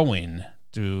and growing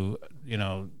through,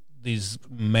 these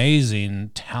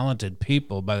amazing, talented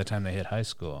people by the time they hit high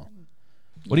school.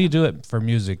 What do you do for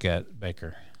music at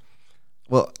Baker?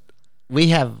 Well,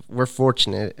 we're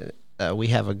fortunate. We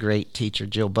have a great teacher,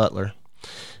 Jill Butler,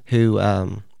 who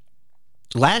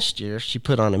last year she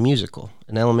put on a musical,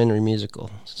 an elementary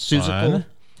musical, Susical.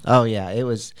 Oh yeah, it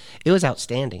was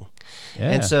outstanding.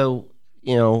 Yeah. And so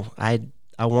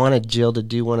I wanted Jill to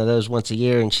do one of those once a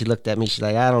year, and she looked at me. She's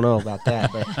like, I don't know about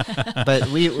that,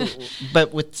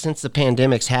 but since the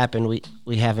pandemic's happened,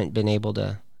 we haven't been able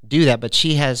to do that. But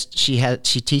she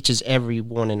teaches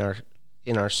everyone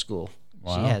in our school.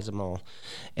 Wow. She has them all,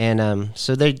 and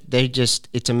so they just,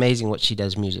 it's amazing what she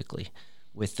does musically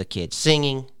with the kids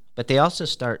singing. But they also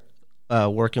start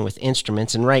working with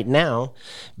instruments, and right now,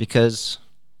 because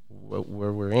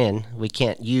where we're in, we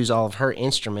can't use all of her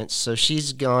instruments, so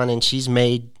she's gone and she's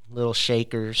made little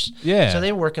shakers. Yeah. So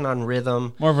they're working on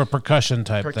rhythm, more of a percussion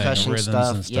thing, rhythms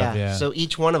stuff. And stuff. Yeah. So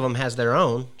each one of them has their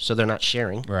own, so they're not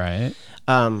sharing. Right.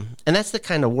 And that's the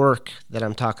kind of work that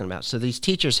I'm talking about. So these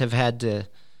teachers have had to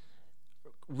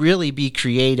really be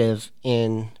creative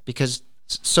because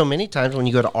so many times when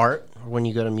you go to art or when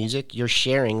you go to music, you're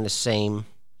sharing the same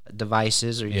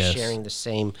devices, or you're sharing the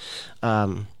same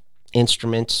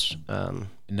instruments.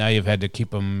 Now you've had to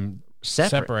keep them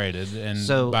separated and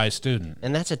by student.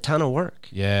 And that's a ton of work.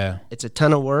 Yeah. It's a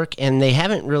ton of work, and they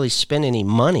haven't really spent any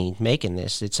money making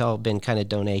this. It's all been kind of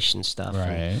donation stuff.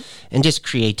 Right. And just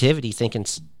creativity, thinking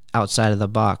outside of the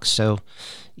box. So,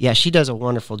 yeah, she does a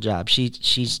wonderful job.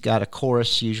 She's got a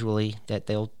chorus usually that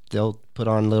they'll put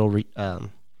on little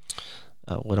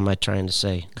what am I trying to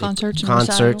say? Concerts.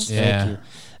 Thank you.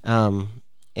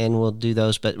 And we'll do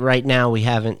those, but right now we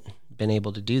haven't been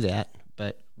able to do that.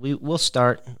 But we'll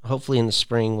start. Hopefully in the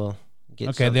spring we'll get.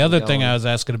 Okay. The other thing I was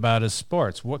asking about is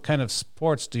sports. What kind of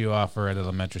sports do you offer at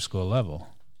elementary school level?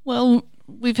 Well,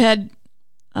 we've had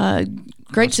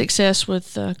great success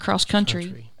with cross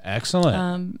country.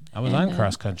 Excellent. I was on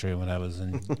cross country when I was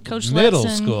in middle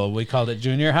school. We called it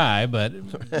junior high, but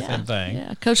same thing.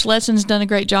 Yeah, Coach Letson's done a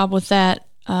great job with that,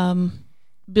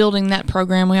 building that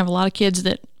program. We have a lot of kids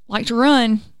that like to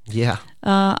run. Yeah.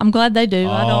 I'm glad they do.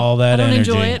 I don't energy.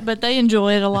 Enjoy it, but they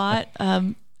enjoy it a lot.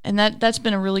 And that's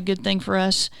been a really good thing for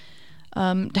us,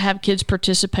 to have kids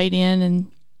participate in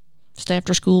and stay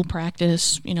after school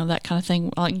practice, that kind of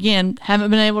thing. Again,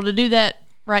 haven't been able to do that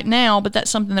right now, but that's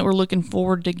something that we're looking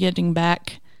forward to getting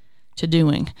back to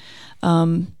doing.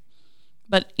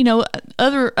 But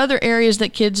other areas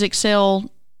that kids excel,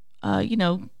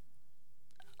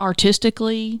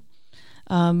 artistically,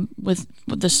 with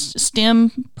the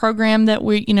STEM program that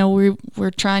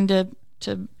we're trying to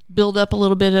build up a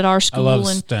little bit at our school. I love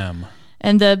STEM.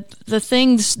 And the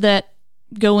things that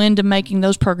go into making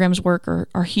those programs work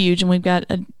are huge, and we've got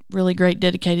a really great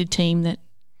dedicated team that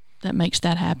makes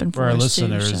that happen for our us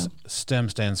listeners. too, so. STEM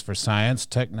stands for science,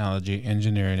 technology,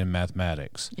 engineering, and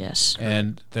mathematics. Yes.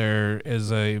 And there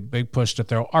is a big push to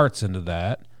throw arts into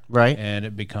that. Right. And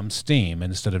it becomes STEAM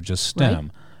instead of just STEM.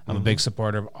 Right. I'm a big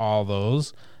supporter of all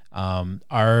those.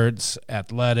 Arts,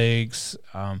 athletics.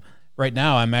 Right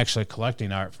now, I'm actually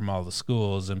collecting art from all the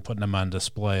schools and putting them on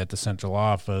display at the central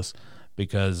office,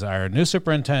 because our new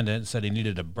superintendent said he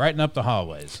needed to brighten up the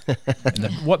hallways.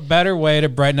 And what better way to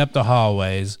brighten up the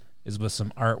hallways is with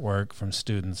some artwork from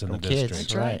students in the district.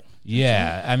 That's right.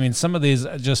 Yeah. I mean, some of these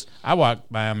I walk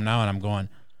by them now and I'm going,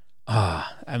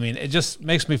 it just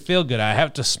makes me feel good. I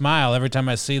have to smile every time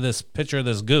I see this picture of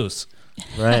this goose.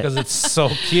 Right. Because it's so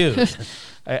cute.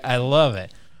 I love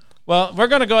it. Well, we're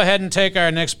going to go ahead and take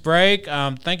our next break.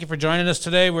 Thank you for joining us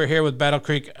today. We're here with Battle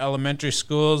Creek Elementary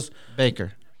Schools.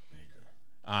 Baker.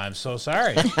 I'm so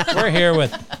sorry. We're here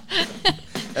with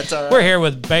That's all right. We're here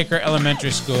with Baker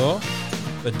Elementary School.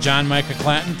 with John Micah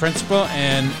Clanton, principal,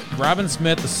 and Robin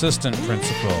Smith, assistant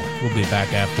principal. We'll be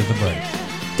back after the break.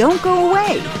 Don't go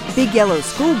away. Big Yellow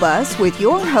School Bus with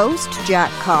your host,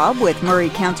 Jack Cobb with Murray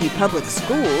County Public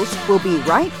Schools will be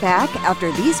right back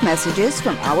after these messages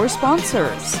from our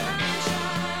sponsors.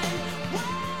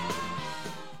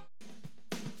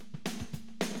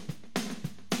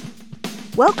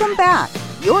 Welcome back.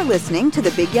 You're listening to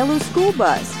the Big Yellow School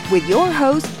Bus with your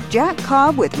host, Jack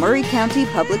Cobb with Murray County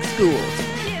Public Schools.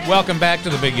 Welcome back to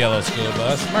the Big Yellow School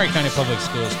Bus, Murray County Public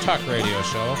Schools talk radio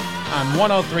show on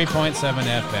 103.7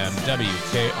 FM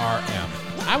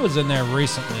WKRM. I was in there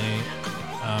recently,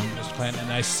 Mr. Clanton,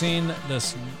 and I seen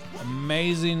this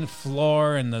amazing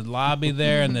floor in the lobby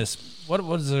there, and this, what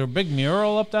was there, a big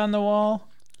mural up on the wall?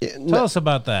 Tell us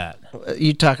about that.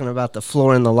 You talking about the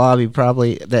floor in the lobby,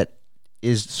 probably, that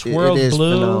is swirled it is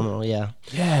blue. Phenomenal, yeah.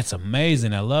 Yeah, it's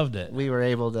amazing. I loved it. We were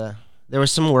able to. There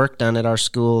was some work done at our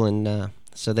school, and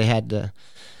so they had to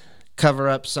cover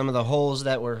up some of the holes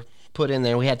that were put in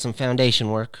there. We had some foundation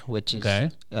work, which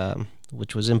is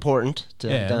which was important to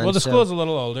have done. Well, the school's a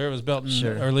little older. It was built in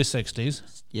the early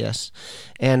 '60s. Yes,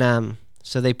 and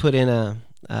so they put in an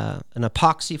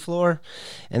epoxy floor,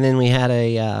 and then we had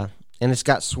and it's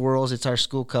got swirls. It's our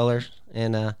school color.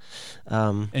 And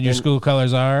your school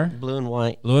colors are? Blue and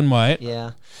white. Blue and white.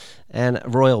 Yeah. And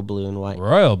royal blue and white.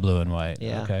 Royal blue and white.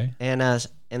 Yeah. Okay.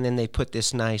 And then they put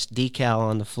this nice decal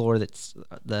on the floor that's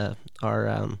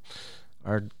our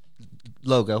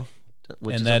logo,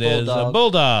 which and is that a bulldog. is a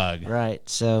bulldog. Right.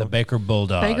 So the Baker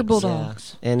Bulldogs. Baker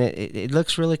Bulldogs. Yeah. And it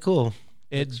looks really cool.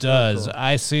 It does. Really cool.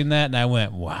 I seen that and I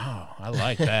went, wow, I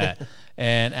like that.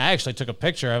 And I actually took a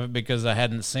picture of it because I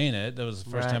hadn't seen it. That was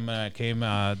the first time I came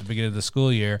at the beginning of the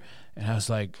school year. And I was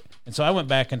like, and so I went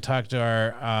back and talked to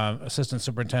our assistant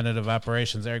superintendent of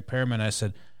operations, Eric Perriman. I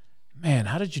said, man,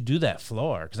 how did you do that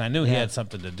floor? Because I knew he had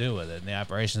something to do with it in the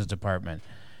operations department.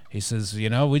 He says,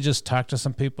 we just talked to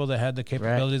some people that had the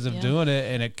capabilities of doing it,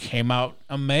 and it came out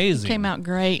amazing. It came out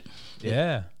great.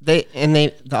 Yeah. The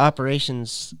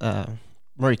operations,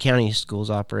 Murray County Schools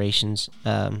operations,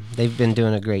 they've been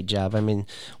doing a great job. I mean,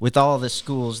 with all the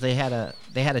schools, they had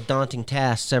a daunting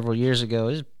task several years ago.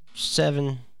 It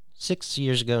was 6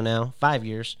 years ago now, 5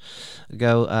 years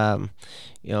ago.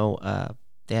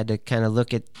 They had to kind of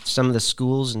look at some of the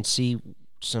schools and see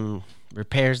some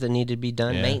repairs that needed to be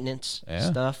done, maintenance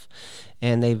stuff,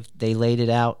 and they laid it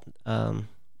out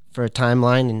for a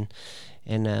timeline,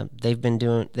 and they've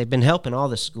been helping all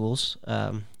the schools.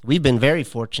 We've been very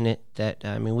fortunate that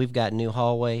we've got new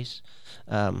hallways,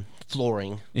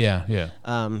 flooring. Yeah.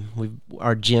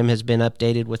 Our gym has been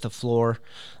updated with a floor,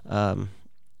 and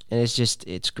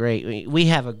it's great.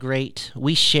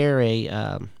 We share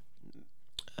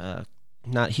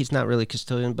he's not really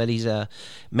custodian, but he's a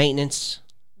maintenance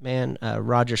man,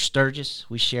 Roger Sturgis.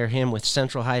 We share him with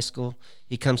Central High School.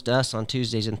 He comes to us on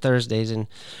Tuesdays and Thursdays, and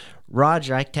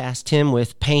Roger, I tasked him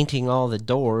with painting all the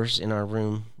doors in our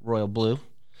room royal blue.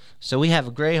 So we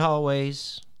have gray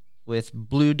hallways with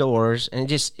blue doors,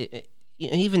 and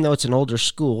even though it's an older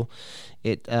school,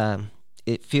 it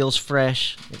feels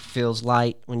fresh, it feels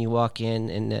light when you walk in,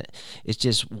 and it's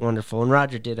just wonderful. And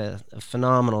Roger did a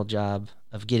phenomenal job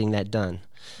of getting that done.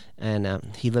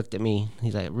 And he looked at me.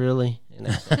 He's like, "Really?" And I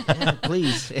was like, "Yeah,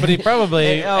 please." But he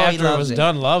probably, after it was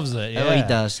done, loves it. Yeah. Oh, he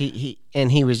does.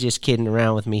 He was just kidding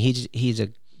around with me. He's a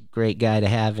great guy to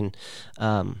have, and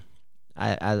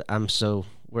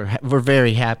we're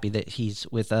very happy that he's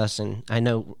with us. And I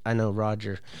know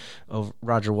Roger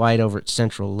White over at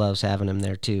Central loves having him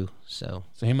there too. So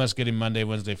he must get him Monday,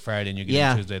 Wednesday, Friday, and you get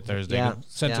him Tuesday, Thursday. Yeah.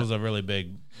 Central's a really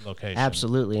big location.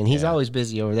 Absolutely, and he's always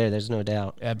busy over there. There's no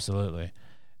doubt. Absolutely.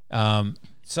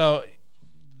 So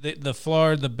the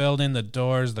floor, the building, the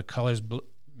doors, the colors,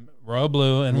 royal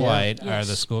blue and white are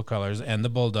the school colors, and the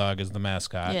bulldog is the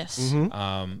mascot. Yes.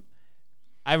 Mm-hmm.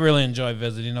 I really enjoy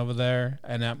visiting over there,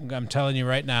 and I'm telling you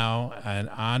right now, and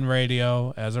on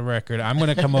radio as a record, I'm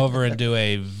going to come over and do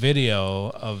a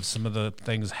video of some of the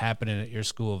things happening at your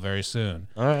school very soon.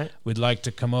 All right. We'd like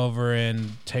to come over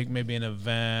and take maybe an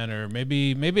event, or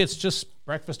maybe it's just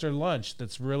breakfast or lunch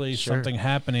that's really something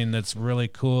happening that's really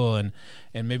cool, and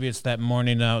maybe it's that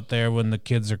morning out there when the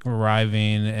kids are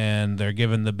arriving and they're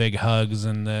giving the big hugs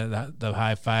and the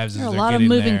high fives. There are as a they're lot of getting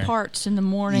moving there. parts in the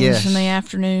mornings and the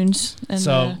afternoons. And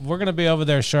so we're going to be over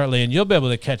there shortly, and you'll be able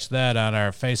to catch that on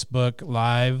our Facebook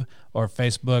Live or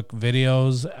Facebook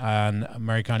videos on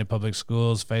Murray County Public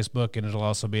Schools Facebook, and it'll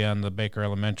also be on the Baker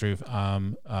Elementary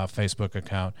Facebook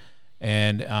account.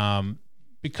 And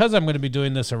because I'm going to be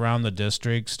doing this around the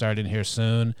district starting here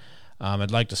soon,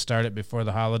 I'd like to start it before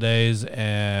the holidays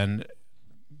and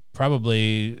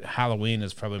probably Halloween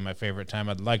is probably my favorite time.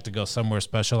 I'd like to go somewhere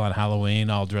special on Halloween,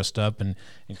 all dressed up and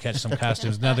catch some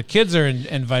costumes. Now, the kids are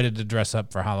invited to dress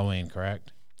up for Halloween,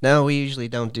 correct? No, we usually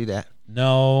don't do that.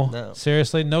 No.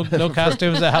 Seriously? No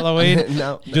costumes at Halloween?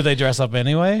 No. Do they dress up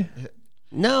anyway?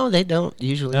 No, they don't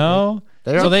usually. No?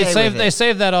 They're so okay they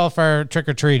save that all for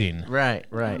trick-or-treating. Right.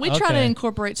 We try to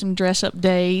incorporate some dress-up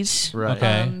days. Right.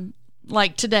 Okay.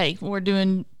 Like today, we're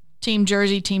doing team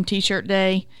jersey, team T-shirt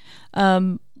day,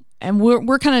 and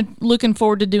we're kind of looking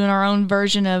forward to doing our own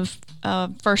version of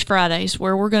First Fridays,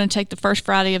 where we're going to take the first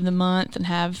Friday of the month and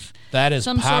have that is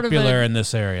popular in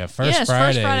this area. First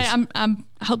Fridays. First Friday. I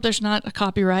hope there's not a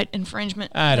copyright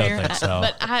infringement. I don't there. think so.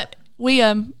 But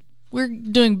we're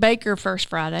doing Baker First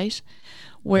Fridays,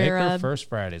 where Baker First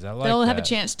Fridays. I like they'll that. have a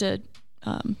chance to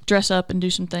dress up and do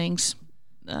some things,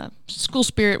 school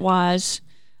spirit wise,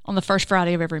 on the first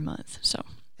Friday of every month. So,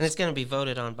 and it's going to be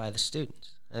voted on by the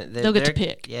students. They'll get to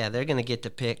pick. Yeah, they're going to get to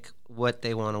pick what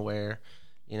they want to wear.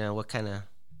 What kind of,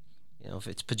 if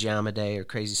it's pajama day or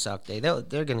crazy sock day,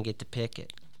 they're going to get to pick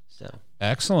it. So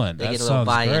excellent. They that get a little sounds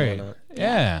buy-in great. on it.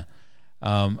 Yeah.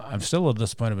 I'm still a little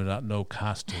disappointed about no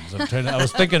costumes. I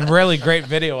was thinking really great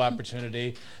video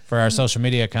opportunity for our social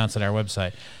media accounts and our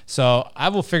website. So I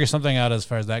will figure something out as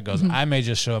far as that goes. I may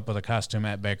just show up with a costume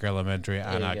at Baker Elementary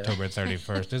on October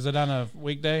 31st. Is it on a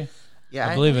weekday? Yeah,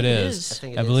 I believe it is. I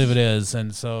think I believe it is.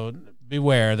 And so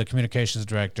beware, the communications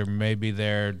director may be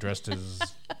there dressed as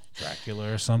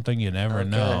Dracula or something. You never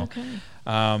know.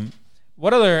 Okay.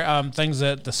 What other things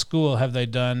that the school have they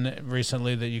done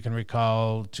recently that you can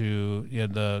recall to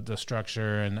the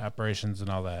structure and operations and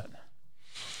all that?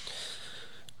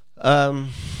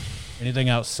 Anything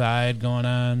outside going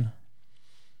on?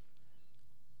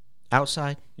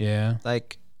 Outside? Yeah.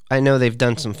 Like, I know they've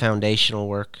done some foundational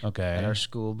work at our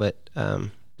school, but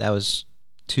that was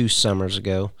 2 summers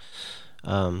ago.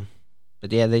 But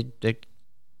yeah, they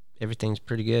everything's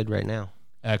pretty good right now.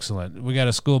 Excellent. We got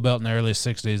a school built in the early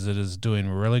 60s that is doing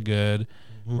really good.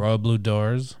 Royal blue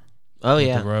doors. Oh,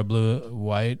 yeah. The royal blue,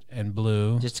 white, and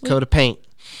blue. Just a coat of paint.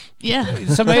 Yeah.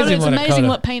 It's amazing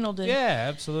what paint will do. Yeah,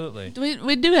 absolutely.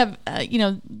 We do have,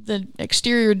 the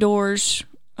exterior doors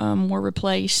were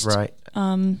replaced. Right.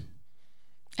 And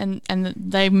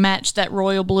they match that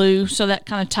royal blue, so that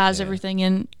kind of ties everything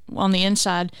in on the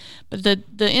inside. But the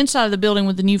inside of the building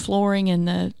with the new flooring and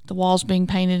the walls being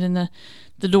painted and the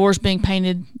doors being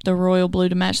painted the royal blue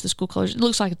to match the school colors, it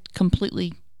looks like a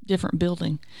completely different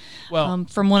building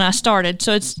from when I started.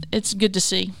 So it's good to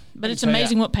see. But it's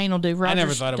amazing what paint will do.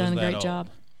 Roger's done a great job.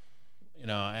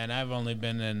 And I've only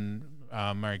been in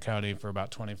Maury County for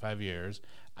about 25 years.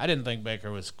 I didn't think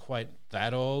Baker was quite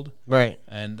that old. Right.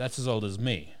 And that's as old as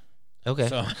me. Okay.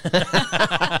 So,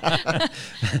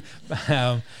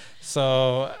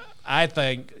 so I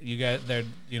think you guys,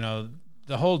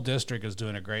 the whole district is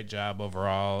doing a great job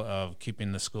overall of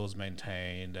keeping the schools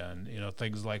maintained and,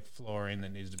 things like flooring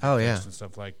that needs to be fixed and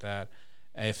stuff like that.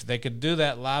 If they could do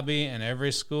that lobby in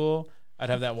every school, I'd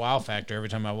have that wow factor every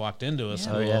time I walked into a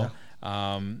school. Oh, yeah.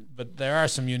 But there are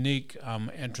some unique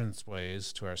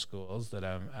entranceways to our schools that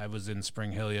I was in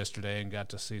Spring Hill yesterday and got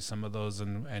to see some of those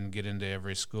and get into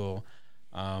every school.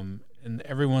 And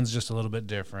everyone's just a little bit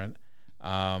different.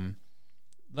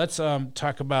 Let's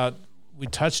talk about, we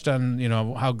touched on,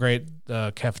 how great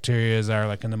the cafeterias are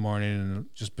like in the morning and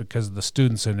just because of the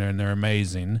students in there, and they're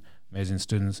amazing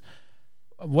students.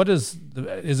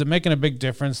 Is it making a big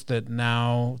difference that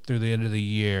now through the end of the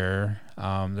year,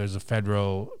 there's a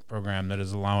federal program that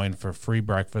is allowing for free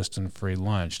breakfast and free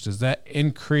lunch? Does that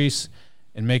increase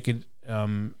and make it,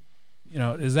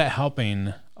 is that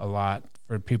helping a lot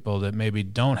for people that maybe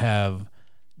don't have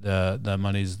the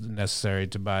monies necessary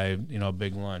to buy, a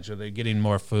big lunch? Are they getting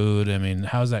more food? I mean,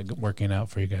 how's that working out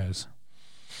for you guys?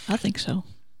 I think so.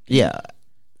 Yeah.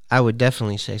 I would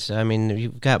definitely say so. I mean,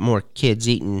 you've got more kids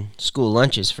eating school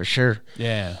lunches for sure.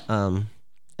 Yeah. And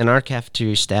our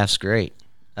cafeteria staff's great.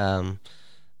 The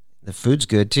food's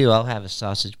good too. I'll have a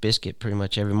sausage biscuit pretty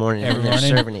much every morning. Every morning?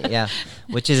 They're serving it, yeah,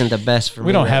 which isn't the best for me.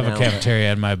 We don't have right a now.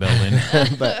 cafeteria in my building.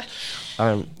 But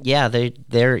yeah,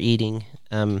 they're eating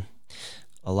a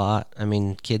lot. I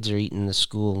mean, kids are eating the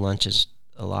school lunches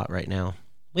a lot right now.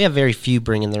 We have very few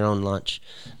bringing their own lunch.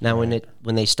 Now,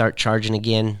 when they start charging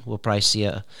again, we'll probably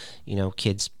see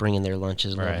kids bringing their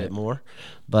lunches a little bit more.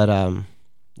 But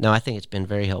no, I think it's been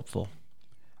very helpful.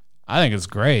 I think it's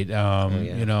great.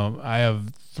 I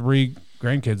have 3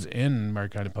 grandkids in Maury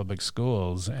County Public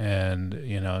Schools, and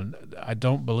I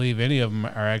don't believe any of them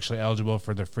are actually eligible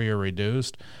for the free or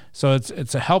reduced. So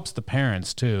it helps the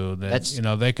parents too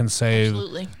that they can save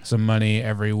Absolutely. some money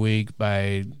every week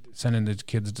by sending the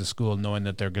kids to school knowing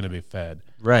that they're going to be fed.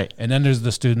 Right. And then there's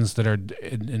the students that are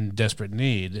in desperate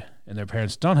need and their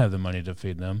parents don't have the money to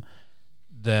feed them,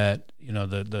 that,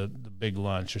 the big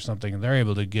lunch or something, they're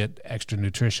able to get extra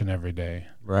nutrition every day.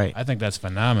 Right. I think that's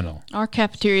phenomenal. Our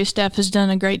cafeteria staff has done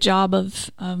a great job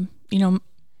of,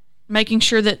 making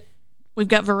sure that we've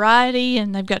got variety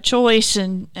and they've got choice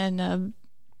and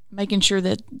making sure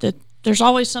that there's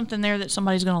always something there that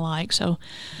somebody's going to like. So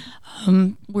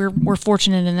we're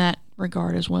fortunate in that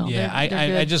regard as well. Yeah,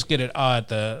 They're I just get it at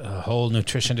the whole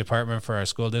nutrition department for our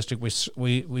school district.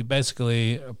 We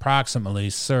basically approximately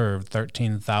serve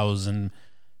 13,000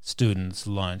 students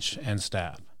lunch and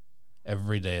staff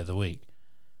every day of the week.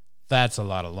 That's a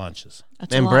lot of lunches.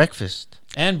 That's and a lot. breakfast.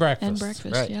 And breakfast. And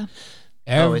breakfast, Right. yeah.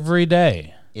 Every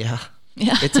day. Yeah.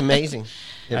 Yeah. It's amazing.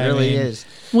 It really is.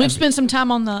 We've spent some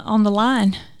time on the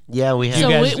line. Yeah, we have. So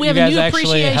we have a new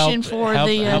actually appreciation for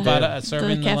help out the at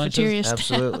serving the cafeteria lunches? staff.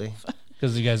 Absolutely.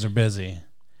 Because you guys are busy.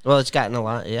 Well, it's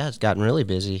gotten really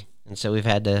busy. And so we've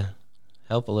had to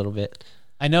help a little bit.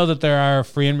 I know that there are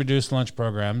free and reduced lunch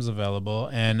programs available,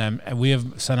 and we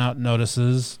have sent out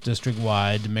notices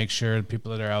district-wide to make sure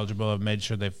people that are eligible have made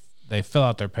sure they fill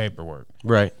out their paperwork.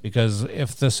 Right. Because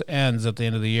if this ends at the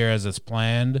end of the year as it's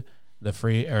planned, the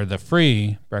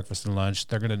free breakfast and lunch,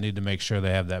 they're going to need to make sure they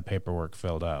have that paperwork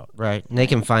filled out. Right. And they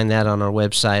can find that on our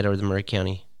website or the Maury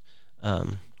County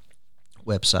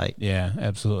website. Yeah,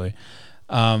 absolutely.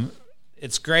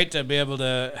 It's great to be able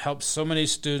to help so many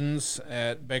students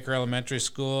at Baker Elementary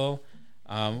School.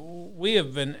 We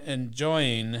have been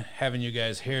enjoying having you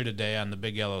guys here today on the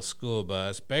Big Yellow School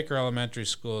Bus. Baker Elementary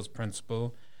School's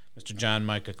principal, Mr. John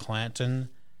Micah Clanton,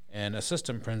 and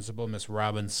assistant principal, Miss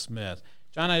Robin Smith.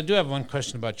 John, I do have one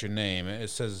question about your name. It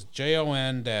says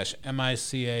Jon-Micah.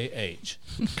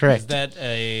 Correct. Is that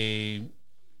I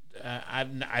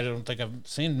don't think I've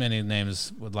seen many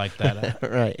names with like that.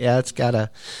 Right. Yeah,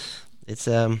 it's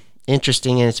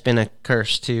interesting, and it's been a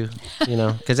curse too,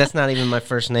 because that's not even my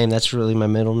first name. That's really my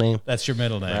middle name. That's your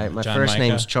middle name. Right. My John first Micah.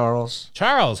 name's Charles.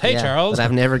 Charles. Hey, Yeah, Charles. But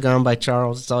I've never gone by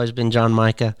Charles. It's always been John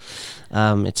Micah.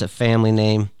 It's a family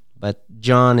name, but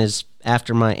John is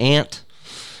after my aunt.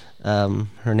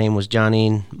 Her name was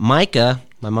Johnine. Micah,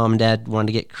 my mom and dad wanted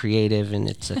to get creative, and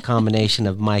it's a combination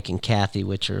of Mike and Kathy,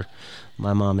 which are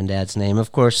my mom and dad's name.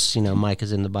 Of course, Mike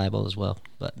is in the Bible as well.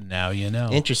 But Now you know.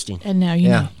 interesting. And now you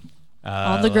know.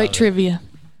 All the great trivia.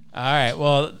 All right.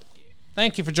 Well,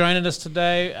 thank you for joining us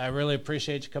today. I really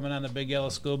appreciate you coming on the Big Yellow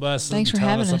School Bus. Thanks and for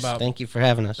telling having us. About Thank you for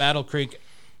having us. Battle Creek.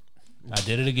 I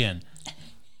did it again.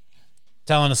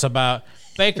 Telling us about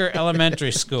Baker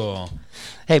Elementary School.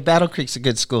 Hey, Battle Creek's a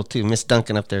good school too. Miss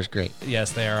Duncan up there is great.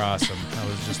 Yes, they are awesome. I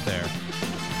was just there.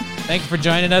 Thank you for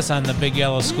joining us on the Big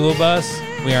Yellow School Bus.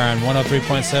 We are on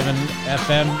 103.7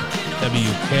 FM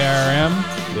WKRM.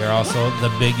 We are also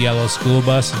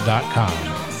thebigyellowschoolbus.com.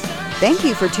 Thank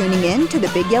you for tuning in to the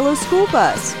Big Yellow School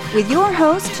Bus with your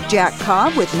host, Jack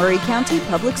Cobb with Maury County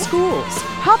Public Schools.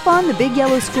 Hop on the Big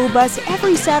Yellow School Bus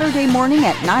every Saturday morning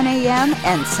at 9 a.m.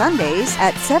 and Sundays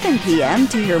at 7 p.m.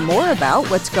 to hear more about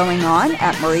what's going on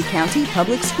at Maury County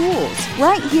Public Schools.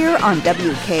 Right here on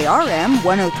WKRM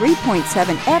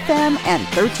 103.7 FM and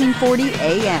 1340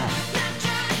 AM.